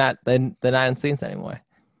 They're not in scenes anymore.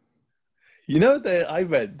 I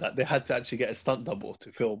read that they had to actually get a stunt double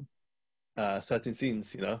to film certain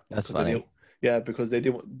scenes. That's funny. Because they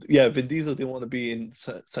didn't. Yeah, Vin Diesel didn't want to be in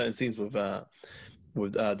certain scenes with The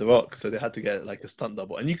Rock, so they had to get like a stunt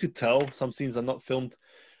double. And you could tell some scenes are not filmed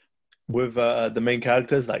with the main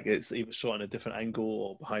characters, like it's either shot on a different angle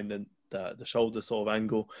or behind the shoulder sort of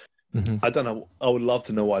angle. Mm-hmm. I don't know. I would love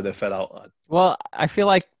to know why they fell out. Well, I feel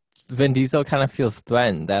like Vin Diesel kind of feels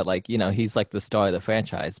threatened that he's like the star of the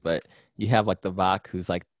franchise, but you have like The Rock, who's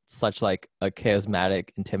like such like a charismatic,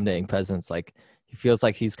 intimidating presence. Like he feels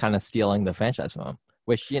like he's kind of stealing the franchise from him,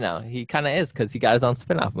 which he kind of is because he got his own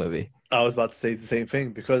spin-off movie. I was about to say the same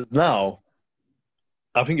thing because now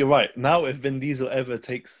I think you're right. Now, if Vin Diesel ever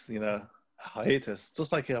takes hiatus,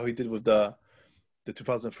 just like how he did with the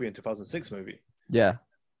 2003 and 2006 movie, yeah,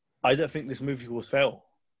 I don't think this movie will fail.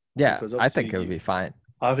 Yeah, I think it would be fine.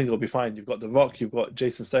 I think it'll be fine. You've got The Rock, you've got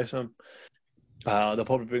Jason Statham. They'll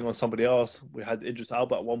probably bring on somebody else. We had Idris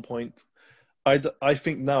Elba at one point. I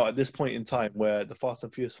think now at this point in time where the Fast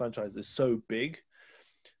and Furious franchise is so big,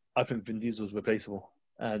 I think Vin Diesel is replaceable,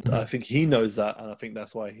 and I think he knows that, and I think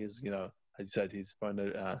that's why he's as you said, he's throwing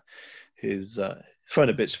a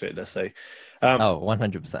bitch fit. Let's say.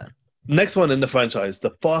 100%. Next one in the franchise,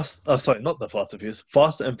 not the Fast and Furious,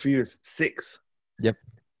 Fast and Furious 6. Yep.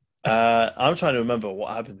 I'm trying to remember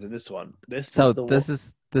what happens in this one. This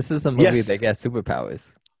is the movie that gets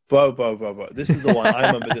superpowers. Bro. This is the one. I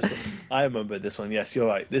remember this one. Yes, you're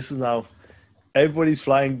right. This is now everybody's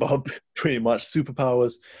flying Bob, pretty much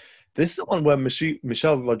superpowers. This is the one where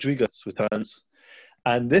Michelle Rodriguez returns,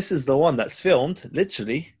 and this is the one that's filmed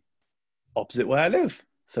literally opposite where I live.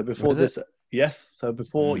 So before this, yes. So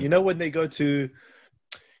before when they go to,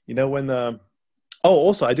 when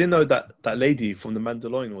also I didn't know that lady from The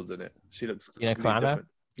Mandalorian was in it. She looks completely different.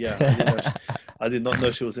 Yeah, I did not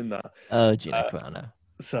know she was in that. Oh, Gina Carano.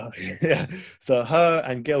 So yeah, so her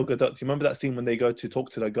and Gail Gadot. Do you remember that scene when they go to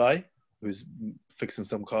talk to the guy who's fixing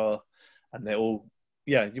some car, and they all?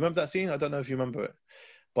 Yeah, you remember that scene? I don't know if you remember it,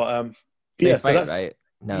 but they fight, so that's right.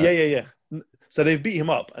 No. Yeah. So they beat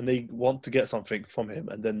him up and they want to get something from him,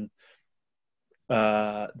 and then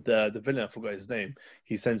the villain, I forgot his name.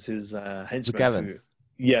 He sends his henchman Rick Evans.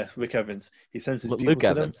 Rick Evans. He sends his people Luke to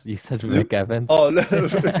Evans. them. You said Rick Evans. Oh no, no,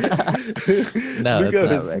 it's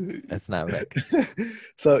not Rick. It's not Rick.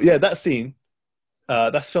 So yeah, that scene,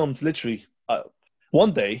 that's filmed literally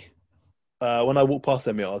one day. When I walk past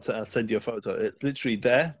them, I'll send you a photo. It's literally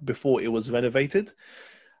there before it was renovated.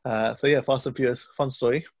 So yeah, Fast and Furious, fun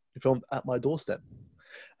story. Filmed at my doorstep.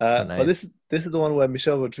 Nice. But this is the one where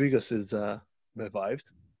Michelle Rodriguez is revived,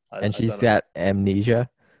 and she's got amnesia.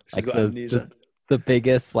 She's got amnesia. The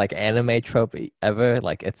biggest like anime trope ever.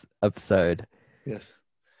 Like it's absurd. Yes,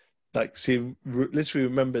 like she literally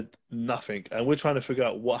remembered nothing, and we're trying to figure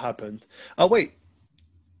out what happened. Oh wait,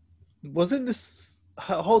 wasn't this?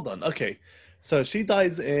 Hold on. Okay, so she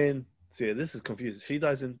dies in. See, this is confusing. She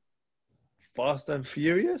dies in Fast and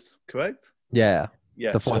Furious, correct? Yeah.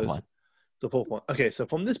 Yeah. The fourth one. The fourth one. Okay, so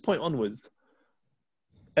from this point onwards,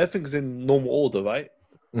 everything's in normal order, right?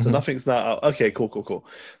 So nothing's now out. Okay, cool.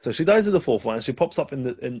 So she dies in the fourth one, and she pops up in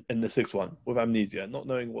the sixth one with amnesia, not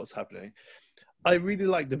knowing what's happening. I really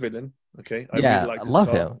like the villain. Okay, I love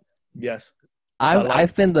him. Yes,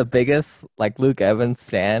 I've been the biggest like Luke Evans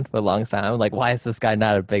stan for a long time. Like, why is this guy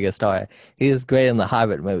not a bigger star? He is great in the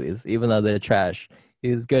Hobbit movies, even though they're trash.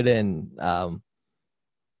 He's good in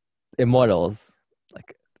Immortals.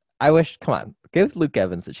 Like, come on, give Luke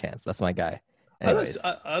Evans a chance. That's my guy. Anyways.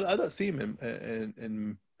 I don't see him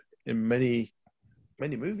in many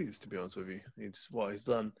movies, to be honest with you. He's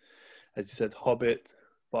done, as you said, Hobbit,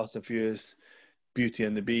 Fast and Furious, Beauty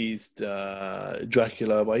and the Beast,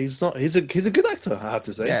 Dracula, but he's a good actor, I have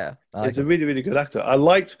to say. Yeah. He's a really, really good actor. I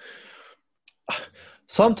liked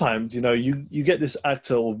sometimes, you get this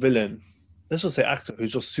actor or villain, let's just say actor,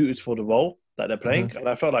 who's just suited for the role that they're playing. And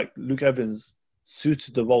I felt like Luke Evans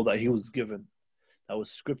suited the role that he was given. that was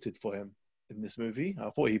scripted for him in this movie. I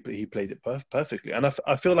thought he played it perfectly, and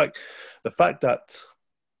I feel like the fact that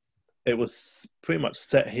it was pretty much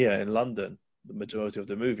set here in London, the majority of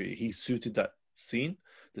the movie, he suited that scene,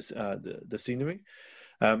 the scenery.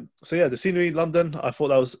 So yeah, the scenery, London. I thought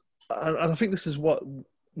that was, and I think this is what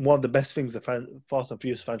one of the best things the Fast and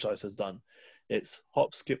Furious franchise has done. It's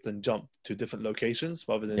hop, skipped, and jumped to different locations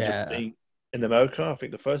rather than just staying in America. I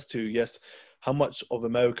think the first two, yes, how much of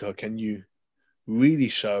America can you really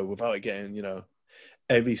show without it getting,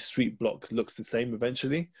 every street block looks the same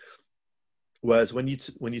eventually. Whereas when you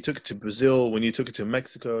took it to Brazil, when you took it to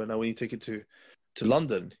Mexico, and now when you take it to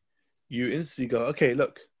London, you instantly go, okay,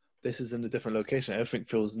 look, this is in a different location. Everything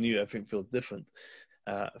feels new. Everything feels different.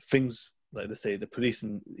 Things like, let's say, the police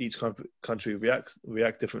in each country react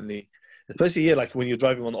differently. Especially here, like when you're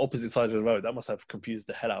driving on the opposite side of the road, that must have confused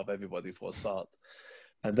the hell out of everybody for a start.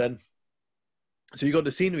 And then, so you got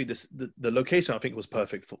the scenery, the location. I think was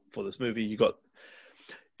perfect for this movie. You got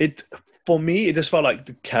it. For me, it just felt like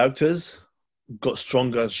the characters got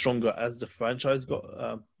stronger and stronger as the franchise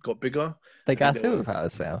got bigger. They got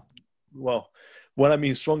superpowers now. Well, when I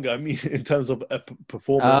mean stronger, I mean in terms of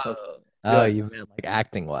performance. You meant like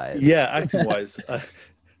acting wise? Yeah, acting wise.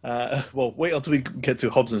 Well, wait until we get to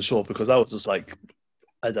Hobbs and Shaw, because that was just like,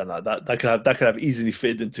 I don't know, that could have easily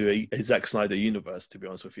fit into a Zack Snyder universe, to be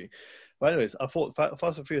honest with you. But anyways, I thought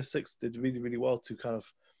Fast and Furious 6 did really, really well to kind of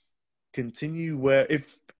continue where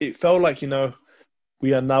it felt like,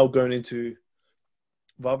 we are now going into,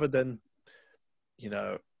 rather than,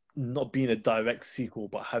 not being a direct sequel,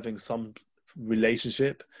 but having some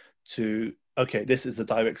relationship to, okay, this is a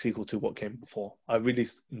direct sequel to what came before. I really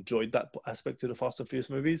enjoyed that aspect of the Fast and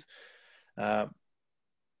Furious movies. Yeah,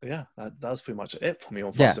 that was pretty much it for me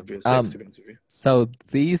on Fast and Furious 6, to be honest with you. So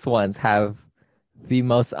these ones have the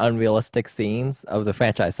most unrealistic scenes of the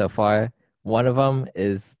franchise so far. One of them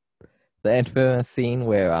is the infamous scene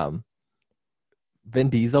where Vin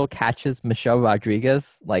Diesel catches Michelle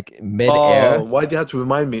Rodriguez like mid-air. Oh, why do you have to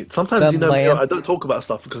remind me? Sometimes, I don't talk about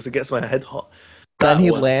stuff because it gets my head hot. Then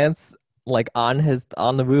he lands like on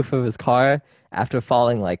the roof of his car after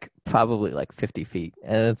falling like probably like 50 feet.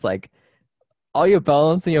 And it's like all your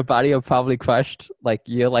bones in your body are probably crushed. Like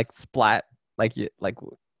you're like splat. Like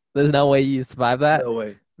there's no way you survive that. No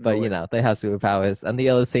way. But they have superpowers. And the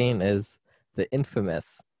other scene is the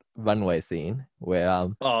infamous runway scene where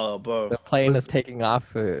bro, the plane is taking off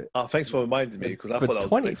for thanks for reminding me, because I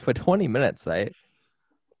thought that was for 20 minutes, right?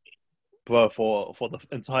 Bro, for the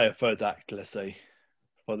entire third act, let's say,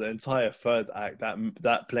 for the entire third act,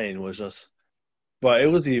 that plane was just, but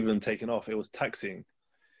it wasn't even taking off. It was taxiing.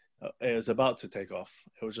 It was about to take off.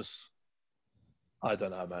 It was just, I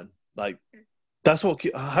don't know, man. Like, that's what.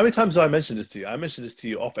 How many times have I mentioned this to you? I mentioned this to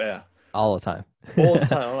you off air. All the time. All the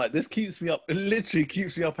time. I'm like, this keeps me up. It literally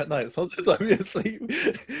keeps me up at night. Sometimes I'm asleep.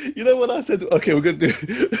 When I said, okay, we're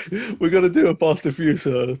gonna do a Fast and Furious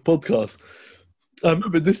podcast. I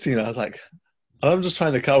remember this scene. I was like, I'm just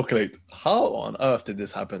trying to calculate how on earth did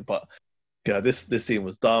this happen. But yeah, this scene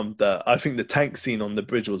was dumb. I think the tank scene on the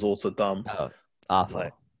bridge was also dumb. Oh, awful.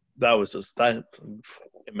 Like, that was just that.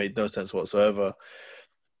 It made no sense whatsoever.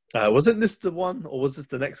 Wasn't this the one, or was this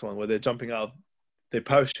the next one where they're jumping out? They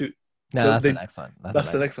parachute. No, that's the next one.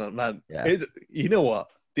 That's the next one, man. Yeah. You know what?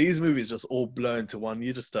 These movies just all blur into one.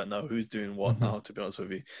 You just don't know who's doing what now, to be honest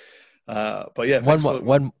with you. But yeah, one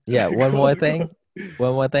more thing.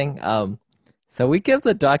 So we give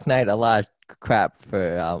the Dark Knight a lot of crap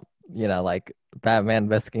for like Batman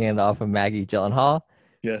risking it off of Maggie Gyllenhaal.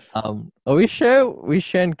 Yes. Are we sure we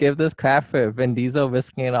shouldn't give this crap for Vin Diesel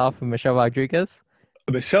risking it off of Michelle Rodriguez?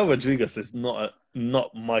 Michelle Rodriguez is not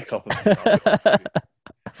my cup of tea.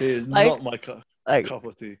 It is not my cup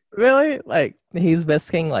of tea. Really? Like, he's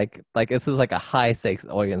risking like this is like a high stakes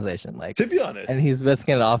organization. Like, to be honest, and he's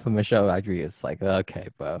risking it off of Michelle Rodriguez. Like, okay,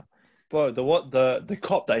 bro. Bro, the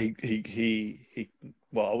cop that he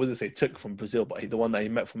well, I wouldn't say took from Brazil, but the one that he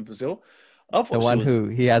met from Brazil. I thought the one who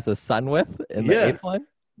he has a son with in the 8th one.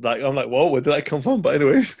 Like, I'm like, whoa, where did that come from? But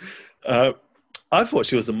anyways, I thought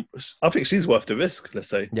she was. I think she's worth the risk. Let's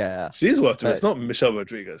say. Yeah. She's worth the risk. Not Michelle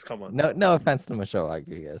Rodriguez. Come on. No offense to Michelle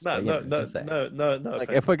Rodriguez. No.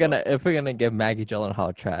 Like, if we're gonna give Maggie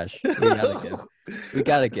Gyllenhaal trash, we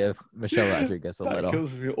gotta give Michelle Rodriguez a little. That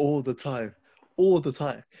kills me all the time.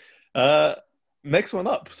 Next one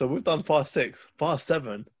up. So we've done Fast 6, Fast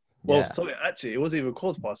 7. Well, sorry, actually, it wasn't even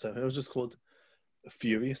called Fast 7. It was just called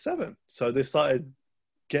Furious 7. So they started.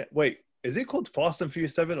 Is it called Fast and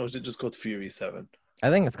Furious 7, or is it just called Furious 7? I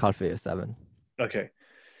think it's called Furious 7. Okay.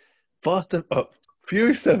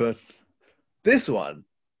 Furious 7. This one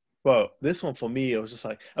for me, it was just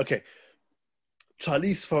like, okay,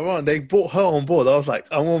 Charlize Theron. They brought her on board. I was like,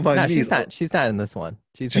 I'm on my No, knees. she's not in this one.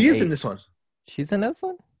 She's She in is in eight. this one. She's in this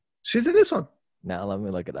one? She's in this one. No, let me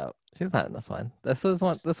look it up. She's not in this one. This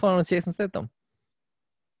one was Jason Statham.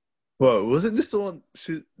 Whoa, was it this the one?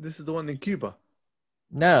 This is the one in Cuba.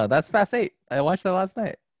 No, that's Fast 8. I watched that last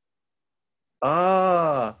night.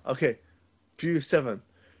 Ah, okay. Furious 7.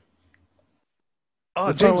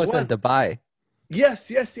 Ah, This one James was in Wan. Dubai.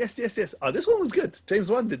 Yes. Ah, this one was good. James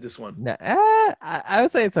Wan did this one. No, I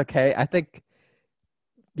would say it's okay. I think,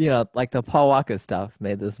 like the Paul Walker stuff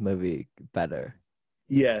made this movie better.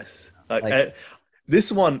 Yes.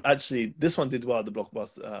 This one did well at the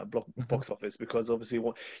box office because obviously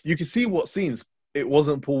you can see what scenes it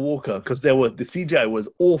wasn't Paul Walker because the CGI was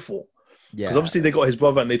awful. Yeah. Because obviously they got his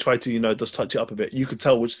brother and they tried to just touch it up a bit. You could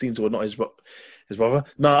tell which scenes were not his brother.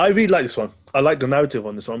 No, I really like this one. I like the narrative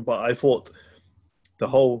on this one, but I thought the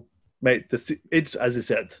whole it's as I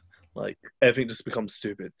said, like everything just becomes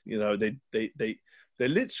stupid. They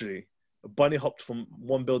literally bunny hopped from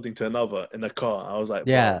one building to another in a car. I was like,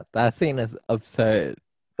 yeah, bro, that scene is absurd.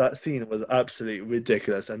 that scene was absolutely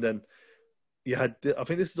ridiculous. And then you had, I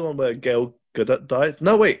think this is the one where Gail Gadot dies.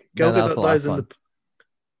 No, wait, Gail Gadot dies in the.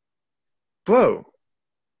 Bro,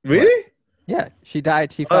 really? What? Yeah, she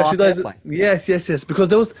died. She fell off the airplane. Yes. Because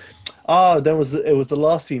there was, it was the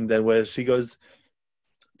last scene then where she goes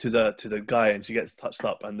to the guy and she gets touched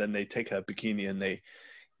up, and then they take her bikini and they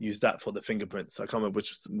use that for the fingerprints. I can't remember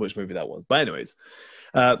which movie that was, but anyways,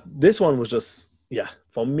 this one was just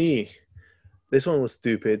for me, this one was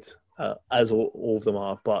stupid, as all of them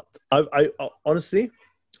are. But I honestly,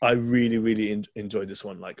 I really enjoyed this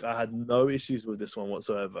one. Like I had no issues with this one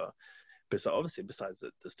whatsoever. Besides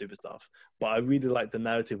the stupid stuff, but I really liked the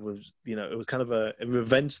narrative. It was kind of a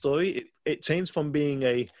revenge story. It changed from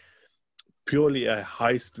being purely a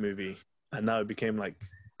heist movie, and now it became like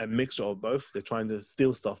a mixture of both. They're trying to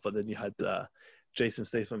steal stuff, but then you had Jason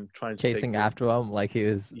Statham chasing after him like he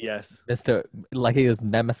was like he was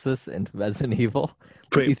Nemesis in Resident Evil.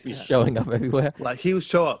 He's showing up everywhere. Like he would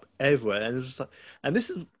show up everywhere, and it was just like, and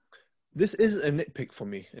this is a nitpick for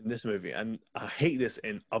me in this movie, and I hate this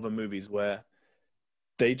in other movies where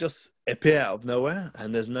they just appear out of nowhere,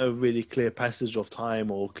 and there's no really clear passage of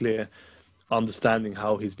time or clear understanding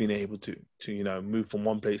how he's been able to move from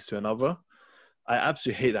one place to another. I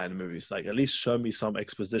absolutely hate that in movies. Like, at least show me some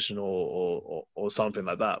exposition or something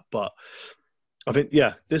like that. But I think,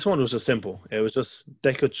 this one was just simple. It was just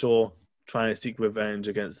Deckard Shaw trying to seek revenge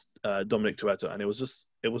against Dominic Toretto, and it was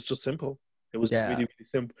just simple. It was really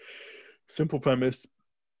simple premise.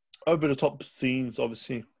 Over the top scenes,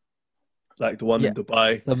 obviously, like the one in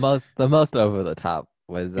Dubai. The most over the top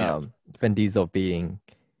was Vin Diesel being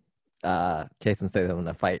Jason Statham in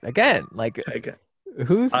a fight again. Like,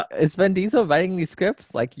 is Vin Diesel writing these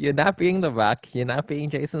scripts? Like, you're not being The Rock, you're not being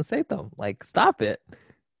Jason Statham. Like, stop it.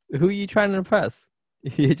 Who are you trying to impress?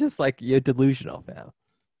 You're just you're delusional, fam.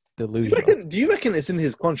 Delusional. Do you reckon it's in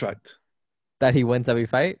his contract that he wins every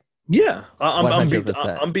fight? Yeah, I'm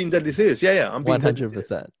being deadly serious. I'm being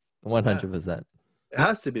 100%. 100%. It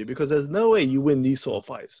has to be, because there's no way you win these sort of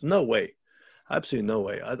fights. No way. Absolutely no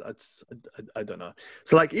way. I don't know.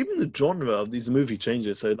 So like even the genre of these movie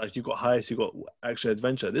changes. So like you got heist, you got action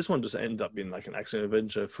adventure. This one just ended up being like an action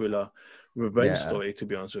adventure thriller revenge story, to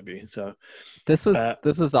be honest with you. So this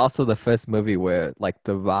was also the first movie where like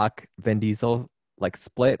The Rock, Vin Diesel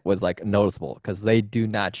split was noticeable, because they do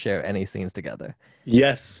not share any scenes together.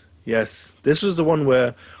 Yes. This was the one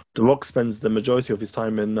where The Rock spends the majority of his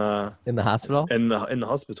time in the hospital. In the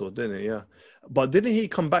hospital, didn't he? Yeah. But didn't he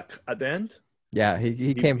come back at the end? Yeah,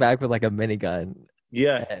 he came back with a minigun.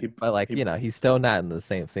 Yeah, but he's still not in the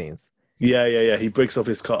same scenes. Yeah. He breaks off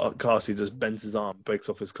his car. He just bends his arm, breaks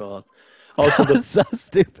off his car. Also, that's so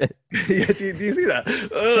stupid. Yeah, do you see that?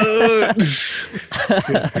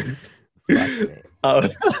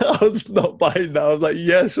 I was not buying that. I was like,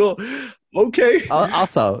 yeah, sure, okay.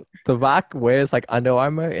 Also, The Rock wears Under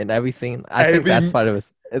Armour in every scene. I think that's part of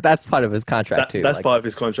his contract too. That's part of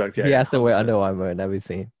his contract. Yeah, he has to wear Under Armour in every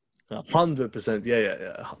scene. 100%.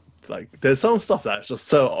 Yeah. There's some stuff that's just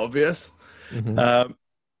so obvious.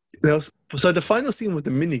 Mm-hmm. So the final scene with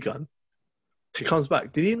the minigun, he comes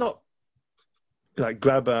back. Did he not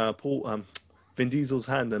grab Vin Diesel's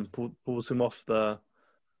hand and pulls him off the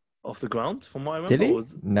ground? From what I remember, did he?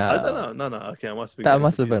 No, I don't know. No. Okay, that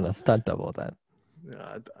must have been a stunt double then.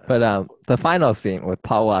 Yeah, but the final scene with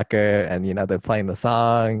Paul Walker and they're playing the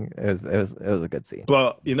song, it was a good scene.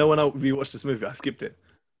 Well, when I rewatched this movie, I skipped it.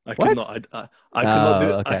 I could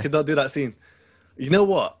not do that scene. You know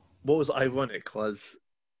what? What was ironic was,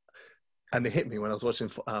 and it hit me when I was watching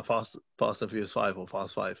Fast and Furious 5 or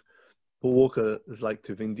Fast 5. Paul Walker is like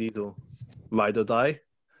to Vin Diesel, ride or die.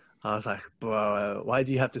 I was like, bro, why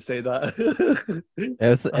do you have to say that? It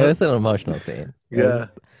was an emotional scene. Yeah,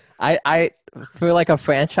 I feel like a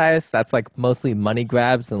franchise that's like mostly money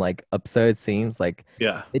grabs and like absurd scenes. Like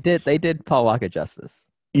yeah. they did Paul Walker justice.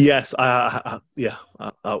 Yes, yeah,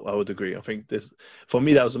 I would agree. I think this, for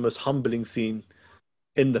me, that was the most humbling scene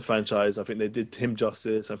in the franchise. I think they did him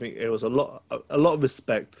justice. I think it was a lot of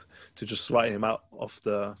respect to just write him out of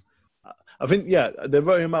the. I think yeah, they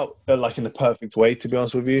wrote him out like in the perfect way. To be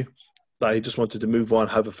honest with you, like he just wanted to move on,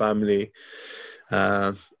 have a family.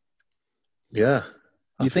 Um, yeah,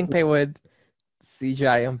 I You think think they would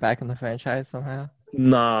CGI him back in the franchise somehow?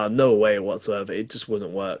 nah, no way whatsoever. It just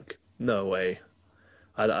wouldn't work. No way.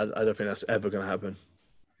 I don't think that's ever gonna happen.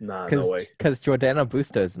 Nah, no Because way. because Jordana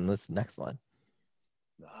Brewster's in this next one.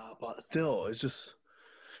 Nah, but still, it's just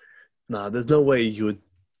nah. There's no way you would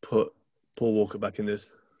put Paul Walker back in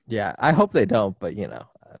this. Yeah, I hope they don't, but can't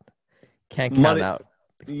count Money, out.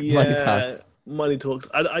 Money yeah, talks. money talks.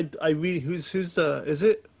 I really who's the is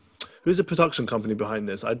it who's the production company behind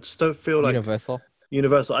this? I just don't feel like Universal.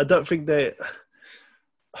 Universal. I don't think they.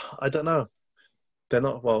 I don't know. They're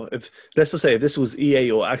not well. If let's just say if this was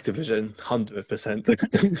EA or Activision,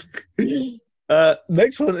 100%.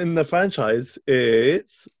 Next one in the franchise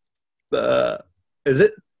is the is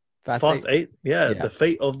it Fast Fast Eight. Eight? Yeah, Yeah, the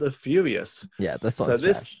Fate of the Furious. yeah. This So one's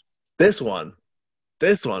this trash. this one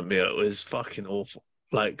this one, Mio, is fucking awful.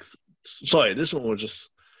 Like, sorry, this one was just.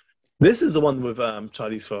 This is the one with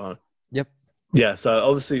Charlize Theron. Yep. Yeah, so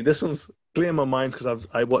obviously this one's clear in my mind because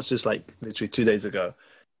I watched this like literally 2 days ago.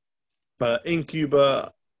 But in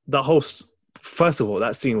Cuba, the whole first of all,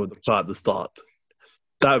 that scene with the car at the start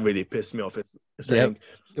that really pissed me off. It's Yep. saying,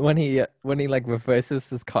 When he like reverses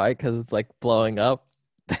his car because it's like blowing up,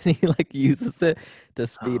 then he like uses it to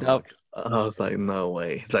speed "Oh my up. god!" I was like, "No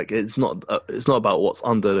way!" Like it's not about what's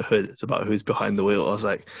under the hood. It's about who's behind the wheel. I was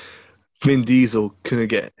like, Vin Diesel couldn't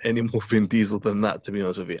get any more Vin Diesel than that. To be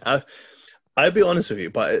honest with you, I'd be honest with you,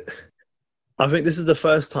 but I think this is the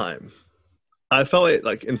first time I felt it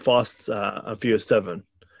like in Fast and Furious 7,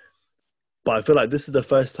 but I feel like this is the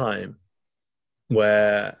first time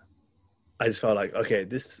where I just felt like, okay,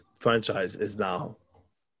 this franchise is now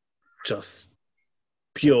just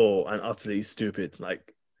pure and utterly stupid.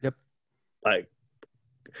 Yep. Like,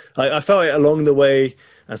 I felt it along the way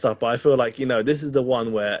and stuff, but I feel like, this is the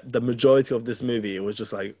one where the majority of this movie was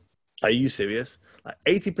just like, are you serious? Like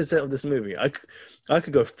 80% of this movie, I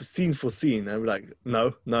could go scene for scene and be like,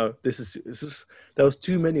 no, no, this is there was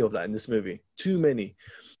too many of that in this movie. Too many.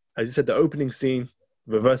 As you said, the opening scene,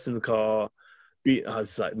 reversing the car, I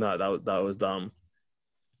was like, no, that was dumb.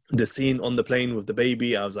 The scene on the plane with the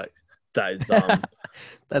baby, I was like, that is dumb.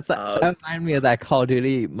 That reminded me of that Call of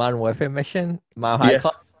Duty Modern Warfare mission, Mile High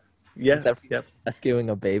Club. Yes, yeah, Except yep, rescuing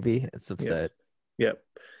a baby. It's yep, absurd. yep.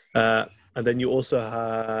 Uh, and then you also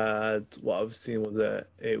had what I've seen was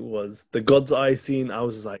it was the God's Eye scene. I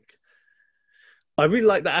was like, I really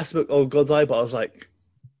like the aspect of God's Eye, but I was like,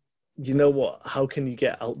 you know what? How can you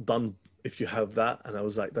get outdone if you have that? And I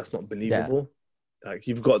was like, that's not Yeah. believable. Like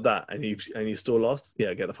you've got that and you still lost.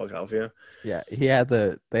 Yeah, get the fuck out of here. Yeah.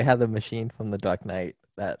 They had the machine from the Dark Knight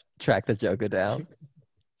that tracked the Joker down.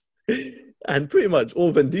 And pretty much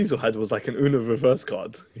all Vin Diesel had was like an Uno reverse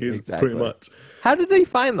card. He was pretty Exactly. much How did they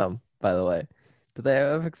find them, by the way? Did they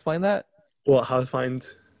ever explain that? what how to find.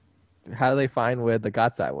 How do they find where the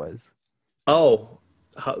God's Eye was? Oh,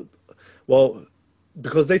 how well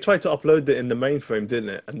because they tried to upload it in the mainframe, didn't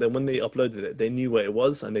it? And then when they uploaded it, they knew where it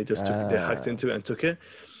was and they hacked Uh, into it and took it.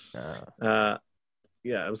 uh, Uh,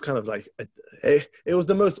 yeah, it was kind of like it was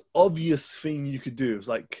the most obvious thing you could do. It was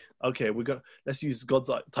like, okay, let's use God's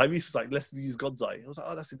Eye. Tyrese was like, let's use God's Eye. I was like,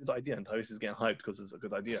 oh, that's a good idea. And Tyrese is getting hyped because it's a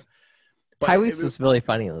good idea. But Tyrese was really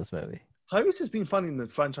funny in this movie. Tyrese has been funny in the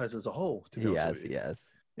franchise as a whole, to be honest with you. He has.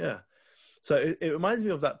 Yeah. So it reminds me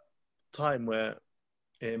of that time where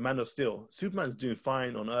in Man of Steel, Superman's doing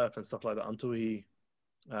fine on Earth and stuff like that until he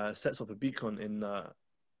sets up a beacon in that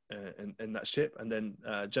ship, and then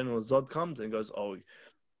General Zod comes and goes, "Oh,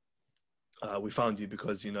 we found you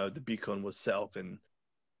because the beacon was set off in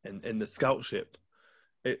the scout ship."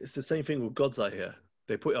 It's the same thing with God's Eye here.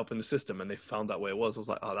 They put it up in the system and they found out where it was. I was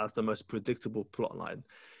like, "Oh, that's the most predictable plot line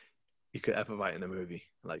you could ever write in a movie."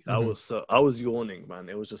 Like I was yawning, man.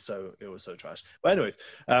 It was so trash. But anyways,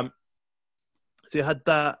 so you had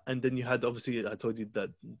that, and then you had obviously I told you that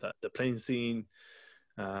the plane scene.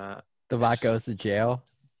 The Rock goes to jail.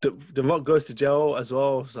 The Rock goes to jail as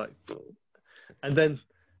well. It's like, and then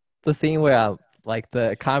The scene where like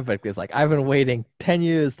the convict is like, I've been waiting 10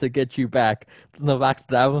 years to get you back. And the Max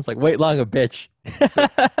Damon's like, wait longer, bitch.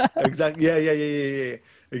 Exactly. Yeah.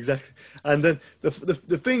 Exactly. And then the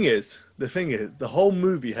thing is, the whole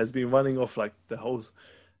movie has been running off like the whole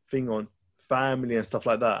thing on family and stuff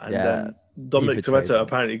like that. And Yeah, then he Dominic betrays Toretto him.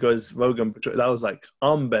 apparently goes Rogan. That was like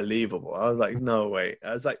unbelievable. I was like, no way.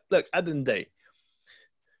 I was like, look, at the end of the day,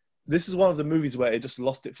 this is one of the movies where it just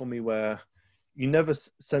lost it for me, where you never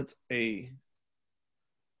sense a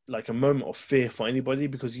moment of fear for anybody,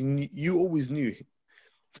 because you always knew.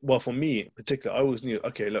 Well, for me in particular, I always knew,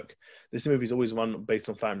 okay, look, this movie's always run based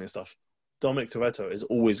on family and stuff. Dominic Toretto is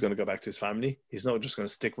always going to go back to his family. He's not just going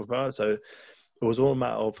to stick with her. So it was all a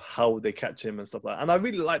matter of how they catch him and stuff like that. And I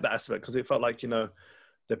really like that aspect, because it felt like,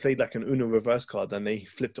 they played like an Uno reverse card and they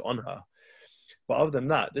flipped it on her. But other than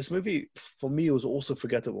that, this movie for me was also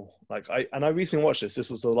forgettable. Like I recently watched this. This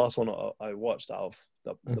was the last one I watched out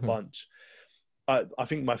of the bunch. I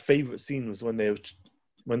think my favorite scene was when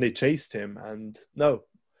they chased him, and no,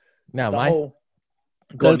 No, the my whole.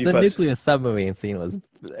 Go on, you the first. nuclear submarine scene was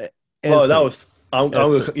Well, that pretty.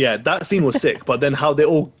 was. Yeah, that scene was sick. But then how they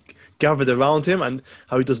all gathered around him and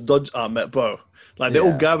how he just dodged. Bro, like they all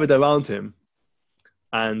Yeah. gathered around him,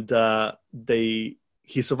 and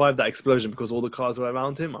he survived that explosion because all the cars were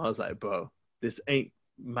around him. I was like, bro, this ain't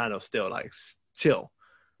Man of Steel. Like, chill.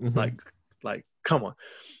 Hmm. Like, come on.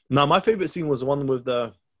 Now, my favorite scene was the one with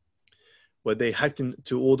where they hacked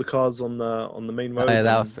into all the cars on the main Oh, yeah, road, and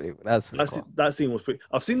that was pretty cool. that scene was pretty.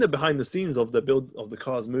 I've seen the behind the scenes of the build of the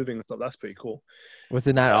cars moving and stuff. That's pretty cool. Was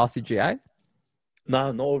it not Uh, all CGI?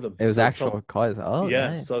 nah, not all of them. It was So actual cars. Oh, yeah,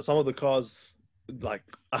 nice. so some of the cars, like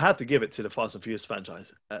I had to give it to the Fast and Furious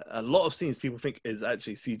franchise. A lot of scenes people think is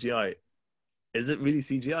actually CGI. Isn't really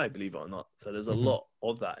CGI, believe it or not. So there's a Hmm. lot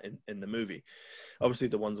of that in the movie. Obviously,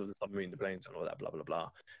 the ones with the submarine, the planes, and all that, blah blah blah.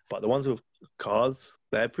 But the ones with cars,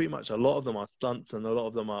 they're pretty much, a lot of them are stunts and a lot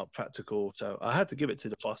of them are practical. So I had to give it to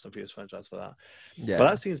the Fast and Furious franchise for that. But Yeah.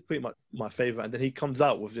 that seems pretty much my favorite. And then he comes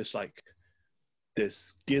out with just like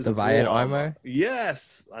this Gears The of Riot War armor. armor.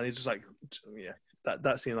 Yes, and he's just like, yeah,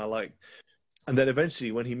 that scene I like. And then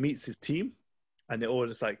eventually, when he meets his team, and they all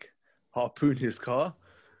just like harpoon his car.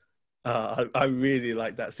 I really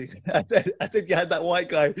like that scene. I think you had that white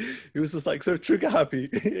guy. He was just like so trigger happy.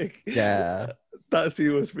 Yeah. That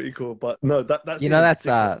scene was pretty cool. But no, that You scene know in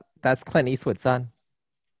particular. that's Clint Eastwood's son.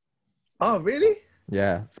 Oh, really?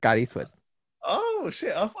 Yeah, Scott Eastwood. Oh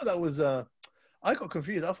shit! I thought that was. I got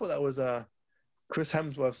confused. I thought that was Chris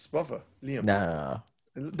Hemsworth's brother, Liam. No, no,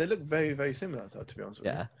 no. They look very, very similar, though, to be honest with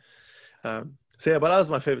Yeah. you. So yeah, but that was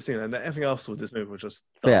my favorite scene, and everything else with this movie was just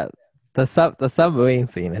But dumb. yeah, the submarine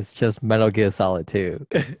scene is just Metal Gear Solid 2.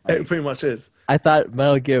 It Like, pretty much is. I thought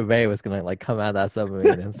Metal Gear Ray was gonna like come out of that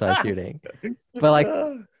submarine and start shooting. But like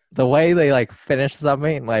the way they like finish the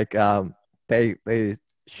submarine, like they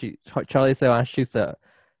shoot, Charlie Theron shoots a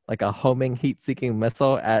homing heat-seeking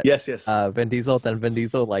missile at Yes. Vin Diesel. Then Vin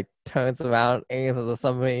Diesel like turns around, aims at the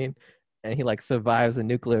submarine, and he like survives a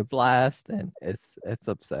nuclear blast, and it's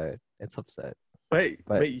absurd. It's absurd. Wait,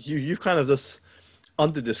 But you've kind of just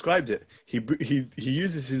under-described it. He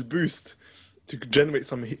uses his boost to generate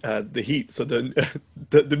some the heat, so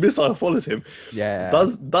the missile follows him. yeah,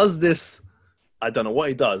 Does this? I don't know what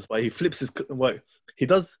he does, but he flips his what he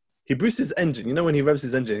does. He boosts his engine. You know, when he revs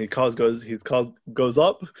his engine, his car goes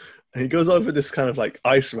up, and he goes over this kind of like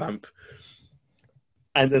ice ramp,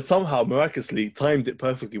 and then somehow miraculously timed it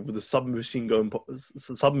perfectly with the submarine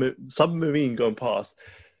going past.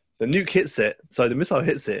 The nuke hits it, so the missile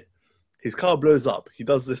hits it. His car blows up. He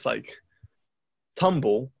does this like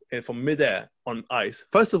tumble from midair on ice.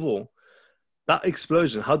 First of all, that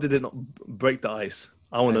explosion, how did it not break the ice?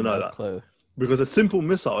 I want to know no that. clue. Because a simple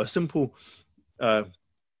missile, a simple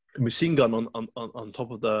machine gun on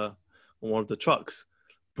top of on one of the trucks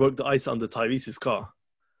broke the ice under Tyrese's car.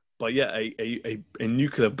 But yeah, a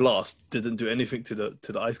nuclear blast didn't do anything to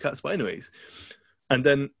the ice caps. But anyways, and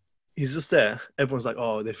then he's just there. Everyone's like,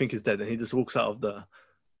 oh, they think he's dead, and he just walks out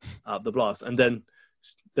of the blast. And then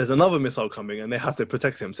there's another missile coming, and they have to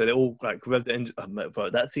protect him. So they all like rev the engine.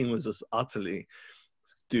 But that scene was just utterly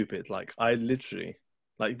stupid. Like I literally,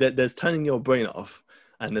 like there's turning your brain off,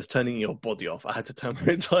 and there's turning your body off. I had to turn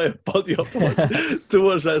my entire body off to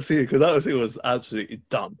watch that scene, because that scene was absolutely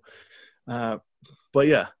dumb. But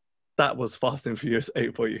yeah, that was Fast and Furious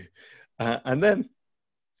 8 for you. And then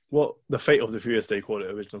the Fate of the Furious, they call it,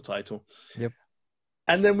 original title. Yep.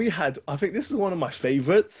 And then we had, I think this is one of my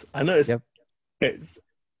favorites. I know it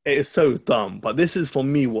is so dumb, but this is for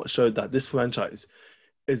me what showed that this franchise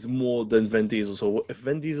is more than Vin Diesel. So if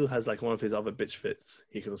Vin Diesel has like one of his other bitch fits,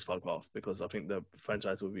 he can just fuck off because I think the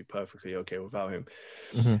franchise would be perfectly okay without him.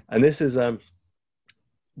 Mm-hmm. And this is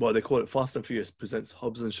what they call it, Fast and Furious presents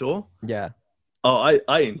Hobbs and Shaw. Yeah. Oh,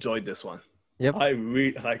 I enjoyed this one. Yep. I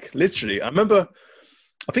really like literally. I remember,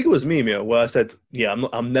 I think it was me, Mio, where I said, "Yeah,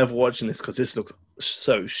 I'm never watching this because this looks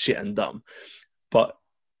so shit and dumb." But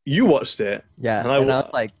you watched it, Yeah, and and I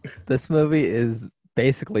was like, this movie is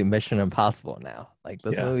basically Mission Impossible now. Like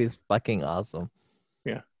this movie is fucking awesome.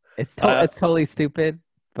 Yeah, it's totally stupid,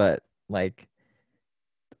 but like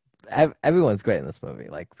everyone's great in this movie.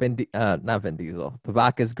 Like not Vin Diesel. The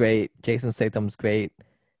Rock is great. Jason Statham's great.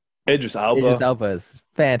 Idris Elba. Idris Elba is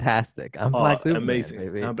fantastic. I'm Black Superman, amazing,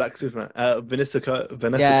 baby. I'm Black Superman. Vanessa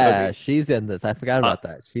Yeah, Kirby. she's in this. I forgot about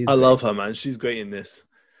that. I love her, man. She's great in this.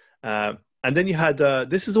 And then you had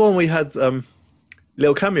this is the one we had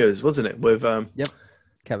little cameos, wasn't it? With yep,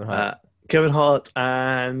 Kevin Hart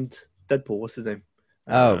and Deadpool. What's his name?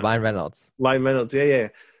 Ryan Reynolds. Ryan Reynolds. Yeah.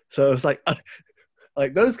 So it was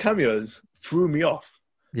like those cameos threw me off.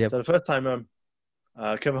 Yeah. So the first time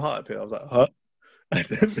Kevin Hart appeared, I was like, huh? And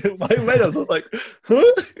then Ryan Reynolds, I was like,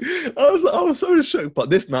 huh? I was so shocked. But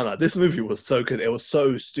this movie was so good. It was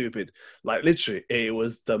so stupid. Like literally,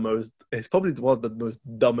 it's probably one of the most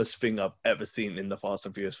dumbest thing I've ever seen in the Fast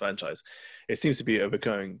and Furious franchise. It seems to be a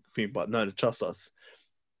recurring theme, but no, trust us.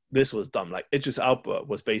 This was dumb. Like Idris Elba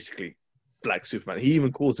was basically Black Superman. He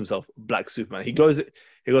even calls himself Black Superman. He goes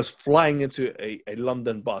flying into a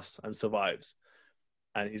London bus and survives.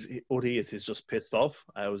 And he's just pissed off.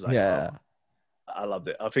 I was like, yeah. Oh, I loved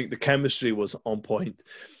it. I think the chemistry was on point.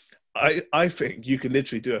 I think you could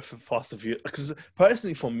literally do it for Fast and Furious. Because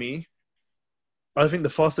personally, for me, I think the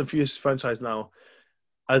Fast and Furious franchise now,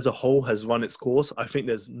 as a whole, has run its course. I think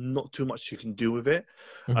there's not too much you can do with it.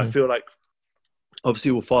 Mm-hmm. I feel like,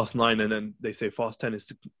 obviously, with Fast 9, and then they say Fast 10 is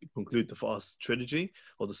to conclude the Fast trilogy,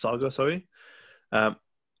 or the saga, sorry. I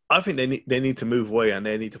think they need to move away and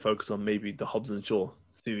they need to focus on maybe the Hobbs and Shaw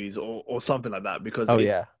series or something like that, because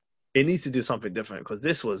it needs to do something different, because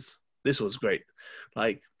this was great.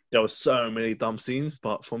 Like there were so many dumb scenes,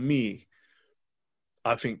 but for me,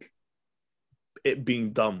 I think it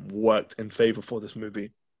being dumb worked in favor for this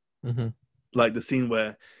movie. Mm-hmm. Like the scene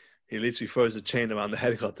where he literally throws a chain around the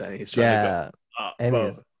helicopter and he's trying to go,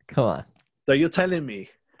 bro. Come on. So you're telling me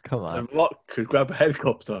The Rock could grab a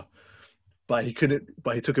helicopter, but he couldn't,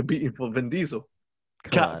 but he took a beating for Vin Diesel.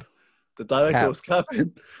 Cap. The director was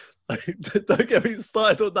capping. Like, don't get me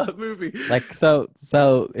started on that movie. Like so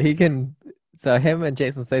him and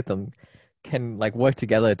Jason Statham can like work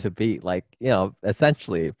together to beat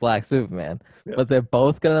essentially Black Superman. Yeah. But they're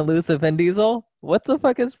both gonna lose to Vin Diesel? What the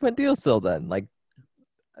fuck is Vin Diesel then? Like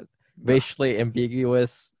racially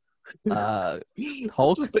ambiguous Hulk?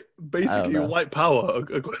 Just basically white power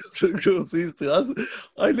across these two.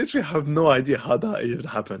 I literally have no idea how that even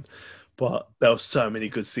happened. But there were so many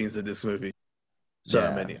good scenes in this movie.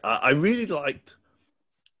 So many. I really liked,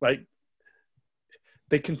 like,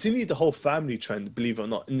 they continued the whole family trend, believe it or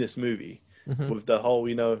not, in this movie, with the whole,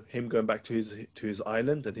 him going back to his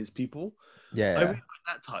island and his people. Yeah. I really liked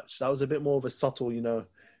that touch. That was a bit more of a subtle,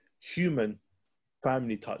 human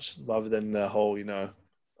family touch, rather than the whole,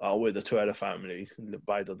 we're the Toretto family,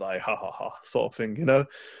 ride or die, ha ha ha, sort of thing,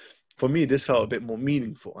 For me, this felt a bit more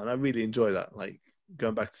meaningful, and I really enjoy that. Like,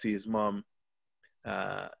 going back to see his mom,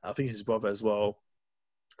 I think his brother as well.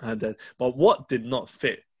 And then, but what did not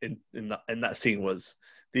fit in that scene was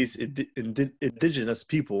these indigenous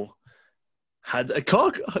people had a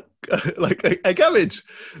car, like a garage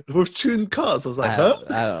with tuned cars. I was like, huh?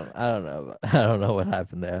 I don't know what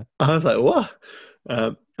happened there. I was like, what?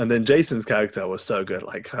 And then Jason's character was so good.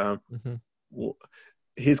 Like,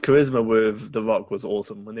 his charisma with The Rock was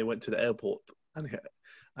awesome. When they went to the airport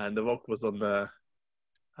and The Rock was on the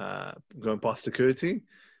going past security,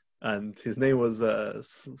 and his name was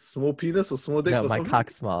Small Penis or Small Dick. No, or my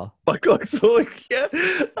cock small. My cock small. Yeah,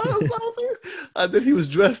 I was laughing. And then he was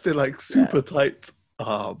dressed in like super tight.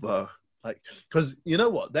 Oh, bro! Like, because you know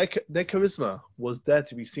what, their charisma was there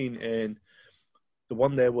to be seen in the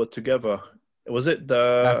one they were together. Was it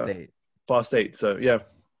the Fast 8? So yeah,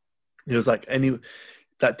 it was like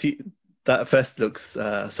that vest looks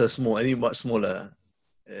so small. Any much smaller,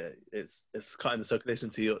 it's cutting the circulation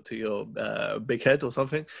to your big head or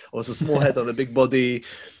something, or it's a small head on a big body.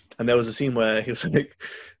 And there was a scene where he was like,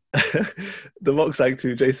 The Rock's like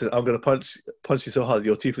to Jason, "I'm gonna punch you so hard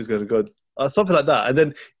your teeth is gonna go," something like that. And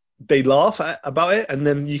then they laugh about it, and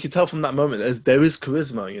then you can tell from that moment there is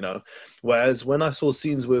charisma, Whereas when I saw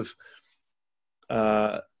scenes with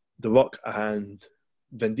The Rock and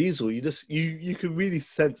Vin Diesel, you can really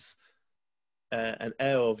sense an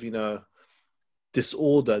air of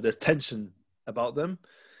disorder. There's tension about them.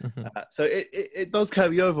 So it does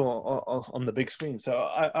carry over on the big screen. So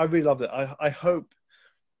I really love it. I hope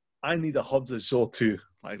I need a Hobbs and Shaw too.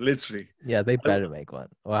 Like literally. Yeah, they better make one.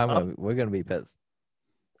 Well, we're gonna be pissed.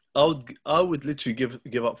 I would literally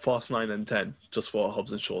give up Fast 9 and 10 just for a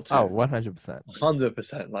Hobbs and Shaw too. Oh, 100%.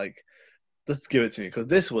 100%. Like, just give it to me because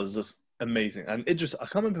this was just amazing. And I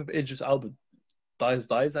can't remember if Idris Elba dies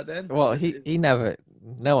at the end. Well, he never.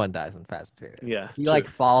 No one dies in Fast and Furious. Yeah, he like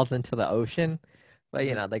falls into the ocean,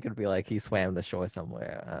 but they could be like he swam to shore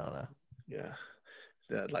somewhere. I don't know.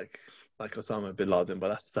 Yeah, like Osama bin Laden,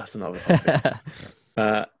 but that's another topic.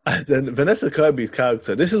 And then Vanessa Kirby's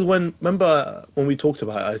character. This is remember when we talked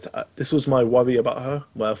about it, this was my worry about her,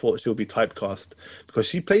 where I thought she would be typecast because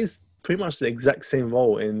she plays pretty much the exact same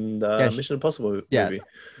role in the Mission Impossible movie.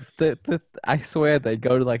 I swear they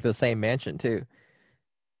go to like the same mansion too.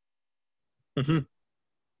 Mm-hmm.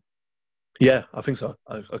 Yeah, I think so.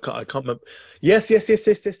 I can't remember. Yes. I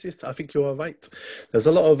think you are right. There's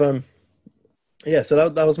a lot of So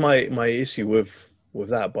that was my issue with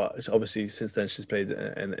that. But obviously, since then she's played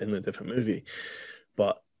in a different movie.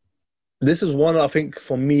 But this is one I think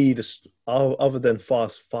for me, other than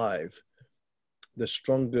Fast 5, the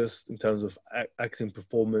strongest in terms of acting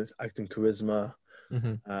performance, acting charisma,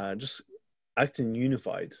 just acting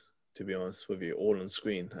unified. To be honest with you, all on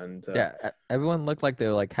screen, and everyone looked like they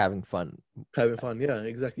were like having fun. Yeah,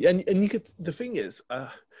 exactly. And you could. The thing is, I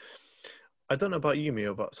don't know about you,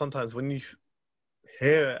 Mio, but sometimes when you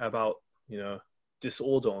hear about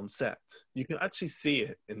disorder on set, you can actually see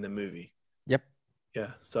it in the movie. Yep.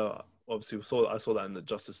 Yeah. So obviously, I saw that in the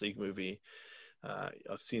Justice League movie.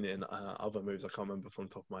 I've seen it in other movies. I can't remember from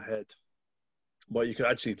the top of my head. But you could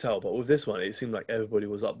actually tell. But with this one, it seemed like everybody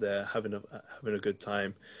was up there having a good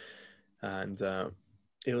time. And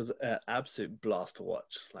it was an absolute blast to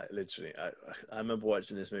watch. Like literally, I remember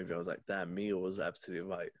watching this movie. I was like, "Damn, Mio was absolutely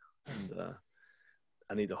right." And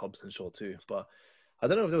I need a Hobbs and Shaw too. But I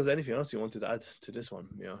don't know if there was anything else you wanted to add to this one.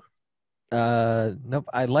 Nope.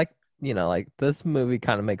 I like like this movie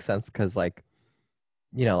kind of makes sense because like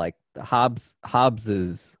Hobbs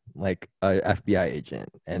is like a FBI agent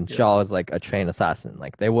and Shaw is like a trained assassin.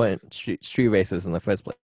 Like they weren't street racers in the first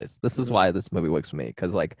place. This is why this movie works for me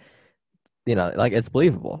because like like it's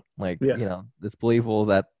believable. Like it's believable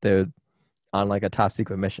that they're on like a top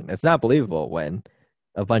secret mission. It's not believable when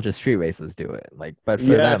a bunch of street racers do it. Like, but for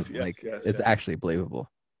them, it's actually believable.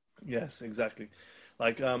 Yes, exactly.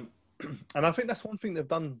 Like, and I think that's one thing they've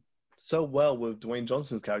done so well with Dwayne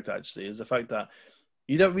Johnson's character. Actually, is the fact that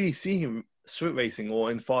you don't really see him street racing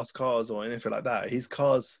or in fast cars or anything like that. His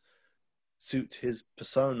cars suit his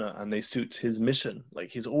persona and they suit his mission. Like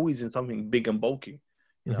he's always in something big and bulky.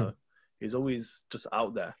 He's always just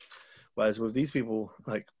out there. Whereas with these people,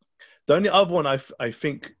 like the only other one I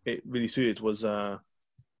think it really suited was Paul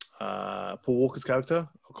Walker's character,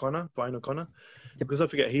 Brian O'Connor. Because I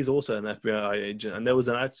forget he's also an FBI agent, and there was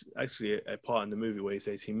actually a part in the movie where he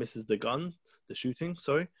says he misses the shooting.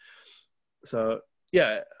 Sorry. So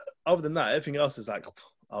yeah, other than that, everything else is like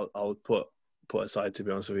I would put aside. To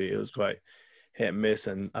be honest with you, it was quite hit and miss,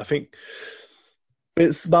 and I think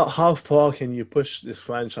it's about how far can you push this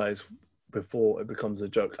franchise before it becomes a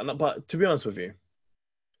joke. But to be honest with you,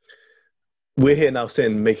 we're here now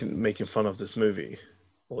saying making fun of this movie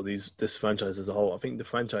or this franchise as a whole. I think the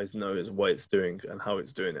franchise knows what it's doing and how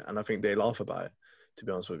it's doing it, and I think they laugh about it. To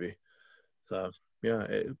be honest with you, so yeah,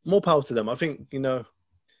 more power to them. I think it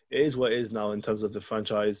is what it is now in terms of the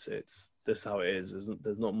franchise. This is how it is.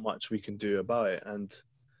 There's not much we can do about it, and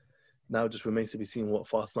now it just remains to be seen what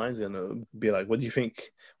Fast 9 is going to be like. What do you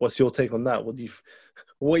think? What's your take on that? What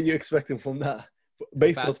are you expecting from that?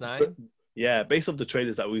 Based Fast 9? Based off the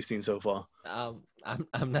trailers that we've seen so far. I'm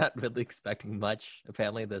not really expecting much.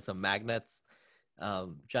 Apparently, there's some magnets.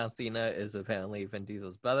 John Cena is apparently Vin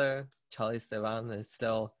Diesel's brother. Charlize Theron is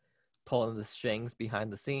still pulling the strings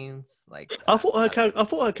behind the scenes. Like I thought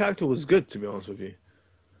her character was good, to be honest with you.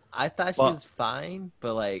 I thought she was fine,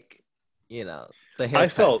 but like the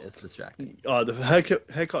haircut is distracting. The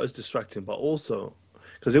haircut is distracting, but also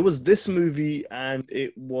because it was this movie and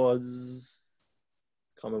it was.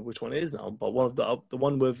 Can't remember which one it is now, but one of the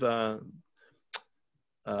one with the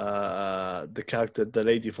character, the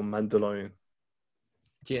lady from Mandalorian,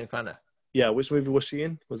 Gina Carano. Yeah, which movie was she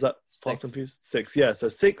in? Was that Fast and Furious 6? Yeah, so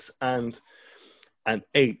 6 and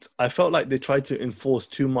 8. I felt like they tried to enforce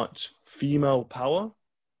too much female power,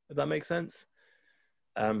 if that makes sense.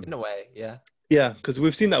 In a way, yeah. Yeah, because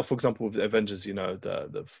we've seen that, for example, with the Avengers,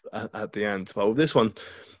 the at the end. But with this one,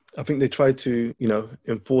 I think they tried to,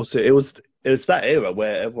 enforce it. it's that era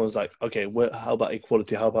where everyone's like, okay, how about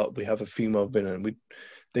equality? How about we have a female villain?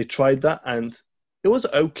 They tried that and it was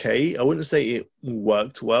okay. I wouldn't say it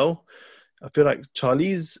worked well. I feel like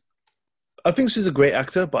I think she's a great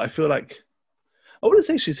actor, but I feel like I wouldn't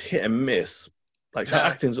say she's hit and miss. Like No,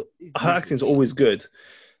 her acting's always good,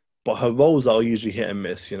 but her roles are usually hit and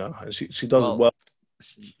miss, and she does well.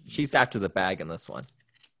 She's after the bag in this one.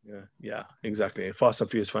 Yeah, exactly. Fast and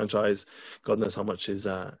Furious franchise, God knows how much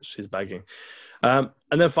she's bagging. And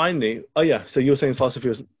then finally, so you're saying Fast and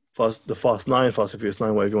Furious, the Fast Nine, Fast and Furious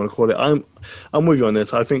 9, whatever you want to call it. I'm with you on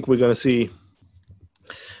this. I think we're going to see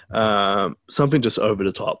something just over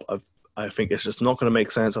the top. I think it's just not going to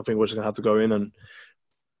make sense. I think we're just going to have to go in and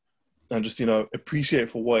just appreciate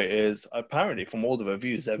for what it is. Apparently, from all the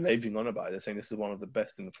reviews, they're raving on about it. They're saying this is one of the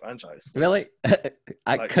best in the franchise. Really?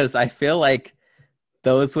 Because I feel like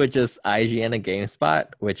those were just IGN and GameSpot,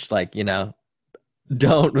 which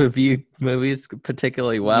don't review movies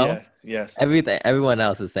particularly well. Yes. Everyone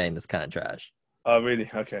else is saying it's kind of trash. Oh,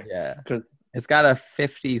 really? Okay. Yeah. Because it's got a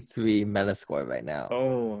 53 Metascore right now.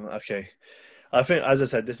 Oh, okay. I think, as I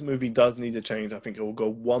said, this movie does need a change. I think it will go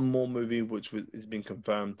one more movie, which is being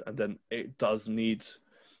confirmed, and then it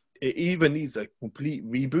even needs a complete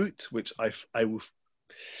reboot, which I will.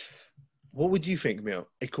 What would you think, Mio?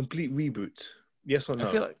 A complete reboot? Yes or no?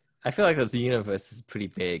 I feel like the universe is pretty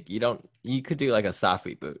big. You could do like a soft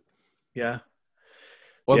reboot. Yeah.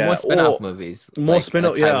 Or more spin-off movies. More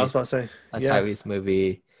spin-off, yeah, I was about to say. A Tyrese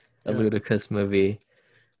movie, a Ludacris movie.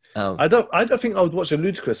 I don't think I would watch a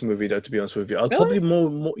Ludacris movie, though, to be honest with you. I'd probably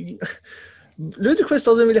more... Ludacris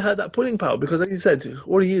doesn't really have that pulling power because, like you said,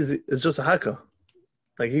 all he is just a hacker.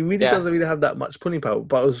 Like, he really doesn't really have that much pulling power.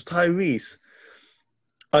 But with Tyrese,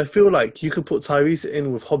 I feel like you could put Tyrese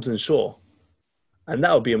in with Hobbs and Shaw. And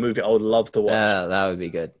that would be a movie I would love to watch. Yeah, that would be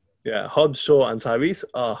good. Yeah, Hobbs, Shaw, and Tyrese.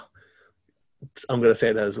 I'm going to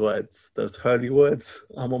say those words, those Hurley words.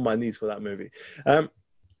 I'm on my knees for that movie.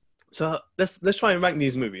 So let's try and rank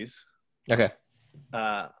these movies. Okay.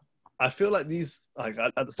 I feel like these, like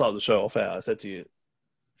at the start of the show, off air, I said to you,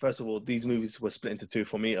 first of all, these movies were split into two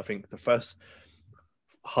for me. I think the first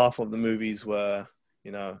half of the movies were,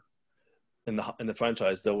 in the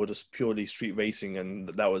franchise, they were just purely street racing, and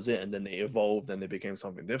that was it. And then they evolved, and they became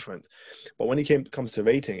something different. But when it comes to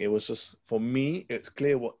rating, it was just, for me, it's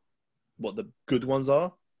clear what the good ones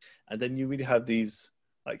are, and then you really have these,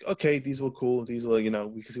 like, okay, these were cool, these were,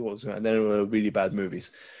 we can see what was going on, and then there were really bad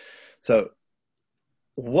movies. So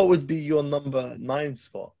what would be your number 9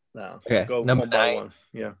 spot now? Okay, go number 9. One.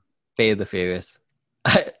 Yeah. Fate of the Furious.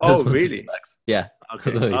 Oh, really? Sucks. Yeah.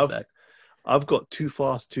 Okay. I've got Too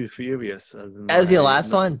Fast, Too Furious as your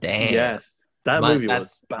last one. Damn. Yes, that movie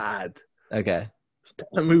was bad. Okay,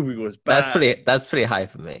 that movie was bad. That's pretty high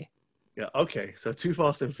for me. Yeah. Okay. So Too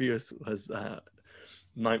Fast and Furious was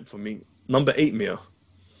 9 for me. Number 8, Mio.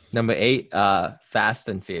 Number 8, Fast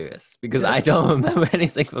and Furious, because I don't remember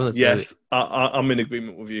anything from this movie. Yes, I'm in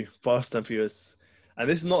agreement with you. Fast and Furious, and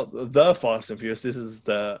this is not the Fast and Furious. This is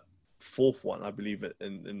the 4th one, I believe.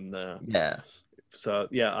 Yeah. So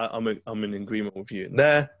yeah, I'm in agreement with you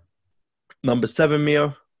there. Number 7,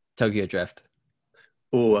 Mio. Tokyo Drift.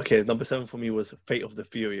 Oh, okay. Number 7 for me was Fate of the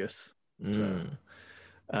Furious. So,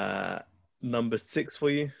 number 6 for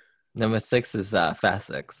you. Number 6 is Fast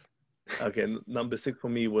 6. Okay, number 6 for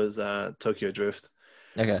me was Tokyo Drift.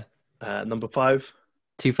 Okay. Number 5.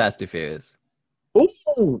 Too Fast, Too Furious.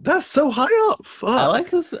 Oh, that's so high up. Fuck. I like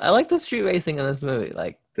this. I like the street racing in this movie.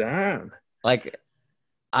 Like, damn. Like,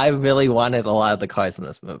 I really wanted a lot of the cars in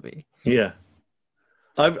this movie. Yeah.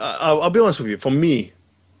 I'll be honest with you. For me,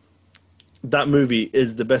 that movie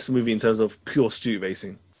is the best movie in terms of pure street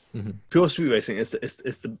racing. Mm-hmm. Pure street racing is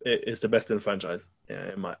the best in the franchise,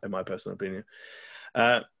 in my personal opinion.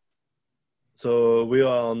 So we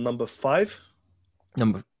are on number 5.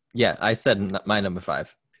 I said my number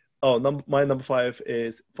 5. Oh, my number 5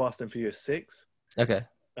 is Fast and Furious 6. Okay.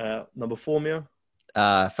 Number 4, Mia?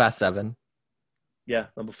 Fast 7. Yeah,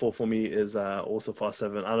 number 4 for me is also Fast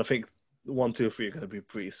 7. And I think 1, 2, 3 are going to be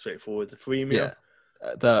pretty straightforward. 3, Mia?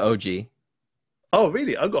 Yeah, the OG. Oh,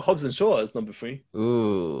 really? I've got Hobbs and Shaw as number 3.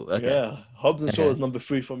 Ooh, okay. Yeah, Hobbs and Shaw is number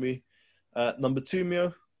 3 for me. Number 2,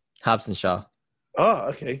 Mia? Hobbs and Shaw. Oh,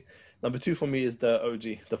 okay. Number 2 for me is the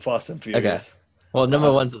OG, the Fast and Furious. Okay. Well, number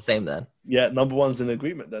 1's the same then. Yeah, number 1's in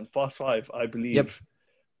agreement then. Fast 5, I believe,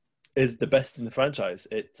 is the best in the franchise.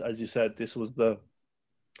 It's, as you said, this was the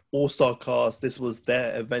all-star cast. This was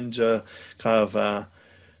their Avenger kind of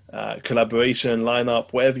collaboration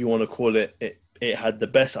lineup, whatever you want to call it. It had the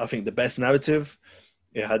best narrative.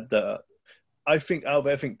 It had I think out of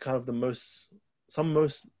everything, kind of the most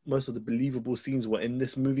most of the believable scenes were in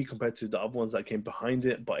this movie compared to the other ones that came behind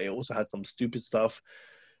it, but it also had some stupid stuff.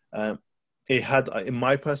 It had, in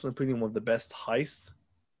my personal opinion, one of the best heist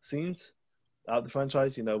scenes out of the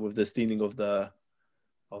franchise. You know, with the stealing of the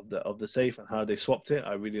safe and how they swapped it.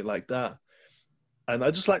 I really like that, and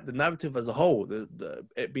I just like the narrative as a whole.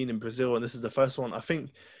 It being in Brazil, and this is the first one. I think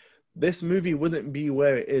this movie wouldn't be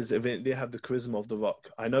where it is if it didn't have the charisma of The Rock.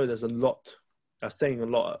 I know there's a lot that's saying a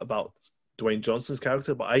lot about Dwayne Johnson's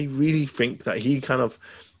character, but I really think that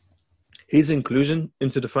his inclusion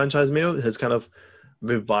into the franchise meal has kind of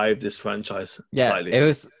revived this franchise slightly.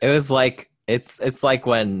 It was like it's like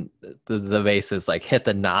when the bases like hit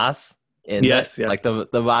the NOS in yes. Like the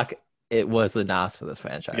Rock, it was a NOS for this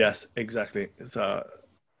franchise. Yes, exactly. So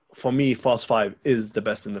for me, Fast 5 is the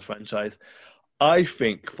best in the franchise. I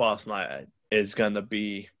think Fast 9 is going to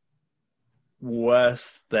be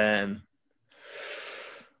worse than...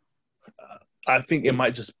 I think it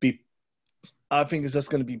might just be... I think it's just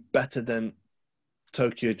going to be better than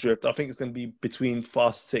Tokyo Drift. I think it's going to be between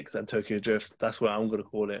Fast 6 and Tokyo Drift. That's what I'm going to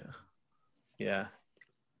call it. Yeah.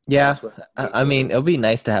 Yeah. I mean, it'll be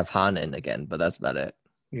nice to have Han in again, but that's about it.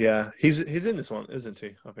 Yeah. He's in this one, isn't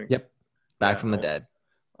he? I think. Yep. Back from the dead.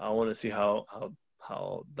 I want to see how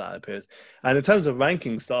that appears. And in terms of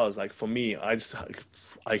ranking stars, like for me, I just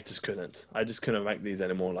couldn't. I just couldn't rank these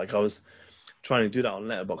anymore. Like I was trying to do that on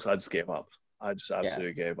Letterboxd. I just gave up. I just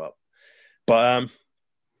absolutely gave up. But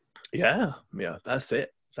yeah, that's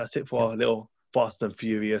it. That's it for our little Fast and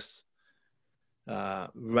Furious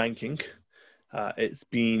ranking. It's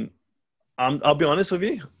been... I'll be honest with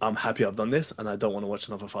you. I'm happy I've done this, and I don't want to watch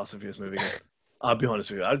another Fast and Furious movie again. I'll be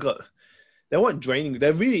honest with you. They weren't draining.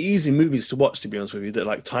 They're really easy movies to watch, to be honest with you. That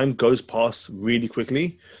like time goes past really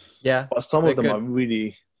quickly. Yeah, but some of them are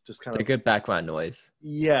really just kind of good background noise.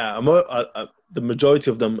 Yeah, the majority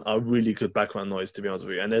of them are really good background noise, to be honest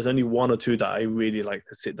with you. And there's only one or two that I really like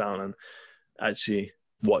to sit down and actually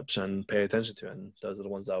watch and pay attention to, and those are the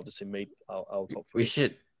ones that obviously made our top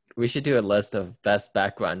 3. We should do a list of best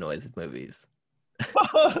background noise movies.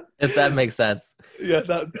 If that makes sense. Yeah,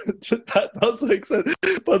 that does make sense.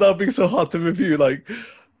 But that'd be so hard to review. Like,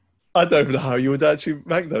 I don't know how you would actually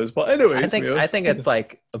rank those. But anyways, I think it's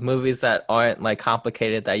like movies that aren't like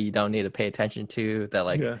complicated, that you don't need to pay attention to, that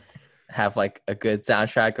like have like a good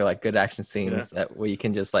soundtrack or like good action scenes that where you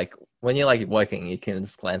can just like, when you're like working, you can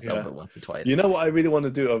just glance over it once or twice. You know what I really want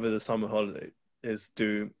to do over the summer holiday is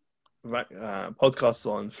do podcasts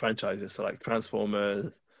on franchises, so like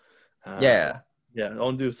Transformers. I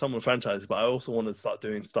want to do some on franchises, but I also want to start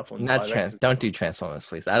doing stuff on... Don't do Transformers,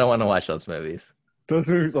 please. I don't want to watch those movies. Those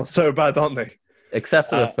movies are so bad, aren't they? Except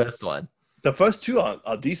for the first one. The first two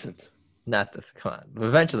are decent. Come on.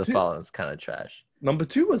 Revenge of the Fallen is kind of trash. Number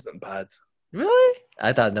 2 wasn't bad. Really?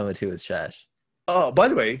 I thought number 2 was trash. Oh, by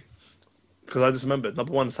the way, because I just remembered,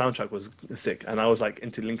 number 1 soundtrack was sick, and I was like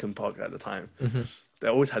into Linkin Park at the time. Mm-hmm. They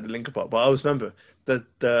always had the Linkin Park, but I always remember the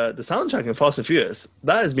soundtrack in Fast and Furious,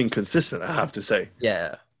 that has been consistent, I have to say.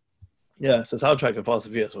 Yeah. Yeah, so soundtrack in Fast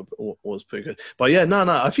and Furious was pretty good. But yeah, no,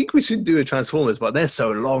 I think we should do a Transformers, but they're so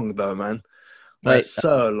long though, man. They're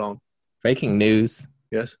so long. Breaking news.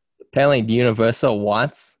 Yes. Apparently Universal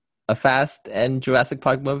wants a Fast and Jurassic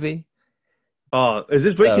Park movie. Oh, is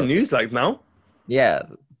this breaking news like now? Yeah.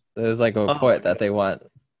 There's like a report that they want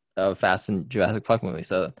a Fast and Jurassic Park movie,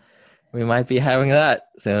 so we might be having that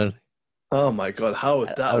soon. Oh my god, how would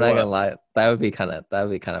that work? I'm not gonna lie. That would be kind of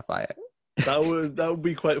fire. That would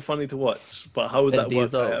be quite funny to watch. But how would that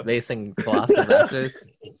Diesel work? Racing colossal raptors.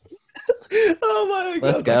 Oh my god!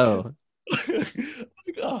 Let's go.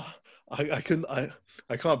 I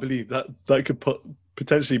can't believe that could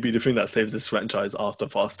potentially be the thing that saves this franchise after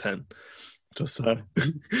Fast 10. Just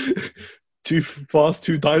too fast,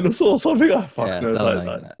 too dinosaur or something.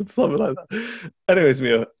 Something like that. Anyways,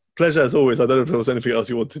 Mia, pleasure as always. I don't know if there was anything else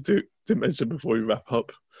you wanted to mention before we wrap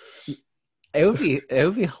up. It would be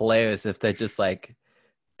hilarious if they're just like,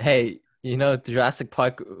 hey, Jurassic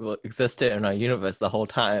Park existed in our universe the whole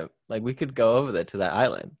time. Like, we could go over there to that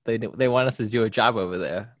island. They want us to do a job over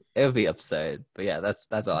there. It would be absurd. But yeah, that's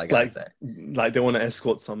all I gotta say. Like they want to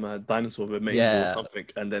escort some dinosaur remains or something,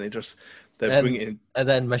 and then they bring it in. And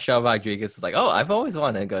then Michelle Rodriguez is like, oh, I've always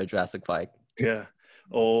wanted to go to Jurassic Park. Yeah.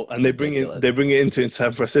 And they bring it into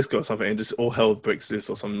San Francisco or something, and just all hell breaks loose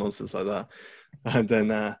or some nonsense like that.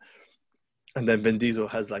 And then Vin Diesel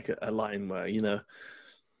has like a line where Vin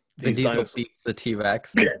Diesel beats the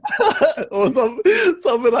T-Rex or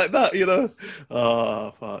something like that.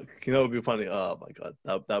 Oh fuck, it would be funny. Oh my god,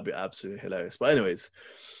 that'd be absolutely hilarious. But anyways,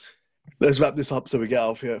 let's wrap this up so we get out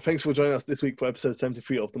of here. Thanks for joining us this week for episode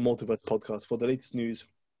 73 of the Multiverse podcast. For the latest news,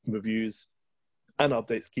 reviews, and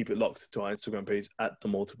updates, keep it locked to our Instagram page at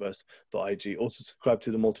themultiverse.ig. Also subscribe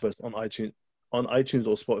to The Multiverse on iTunes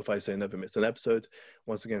or Spotify so you never miss an episode.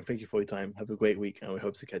 Once again, thank you for your time. Have a great week, and we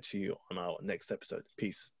hope to catch you on our next episode.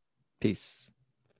 Peace. Peace.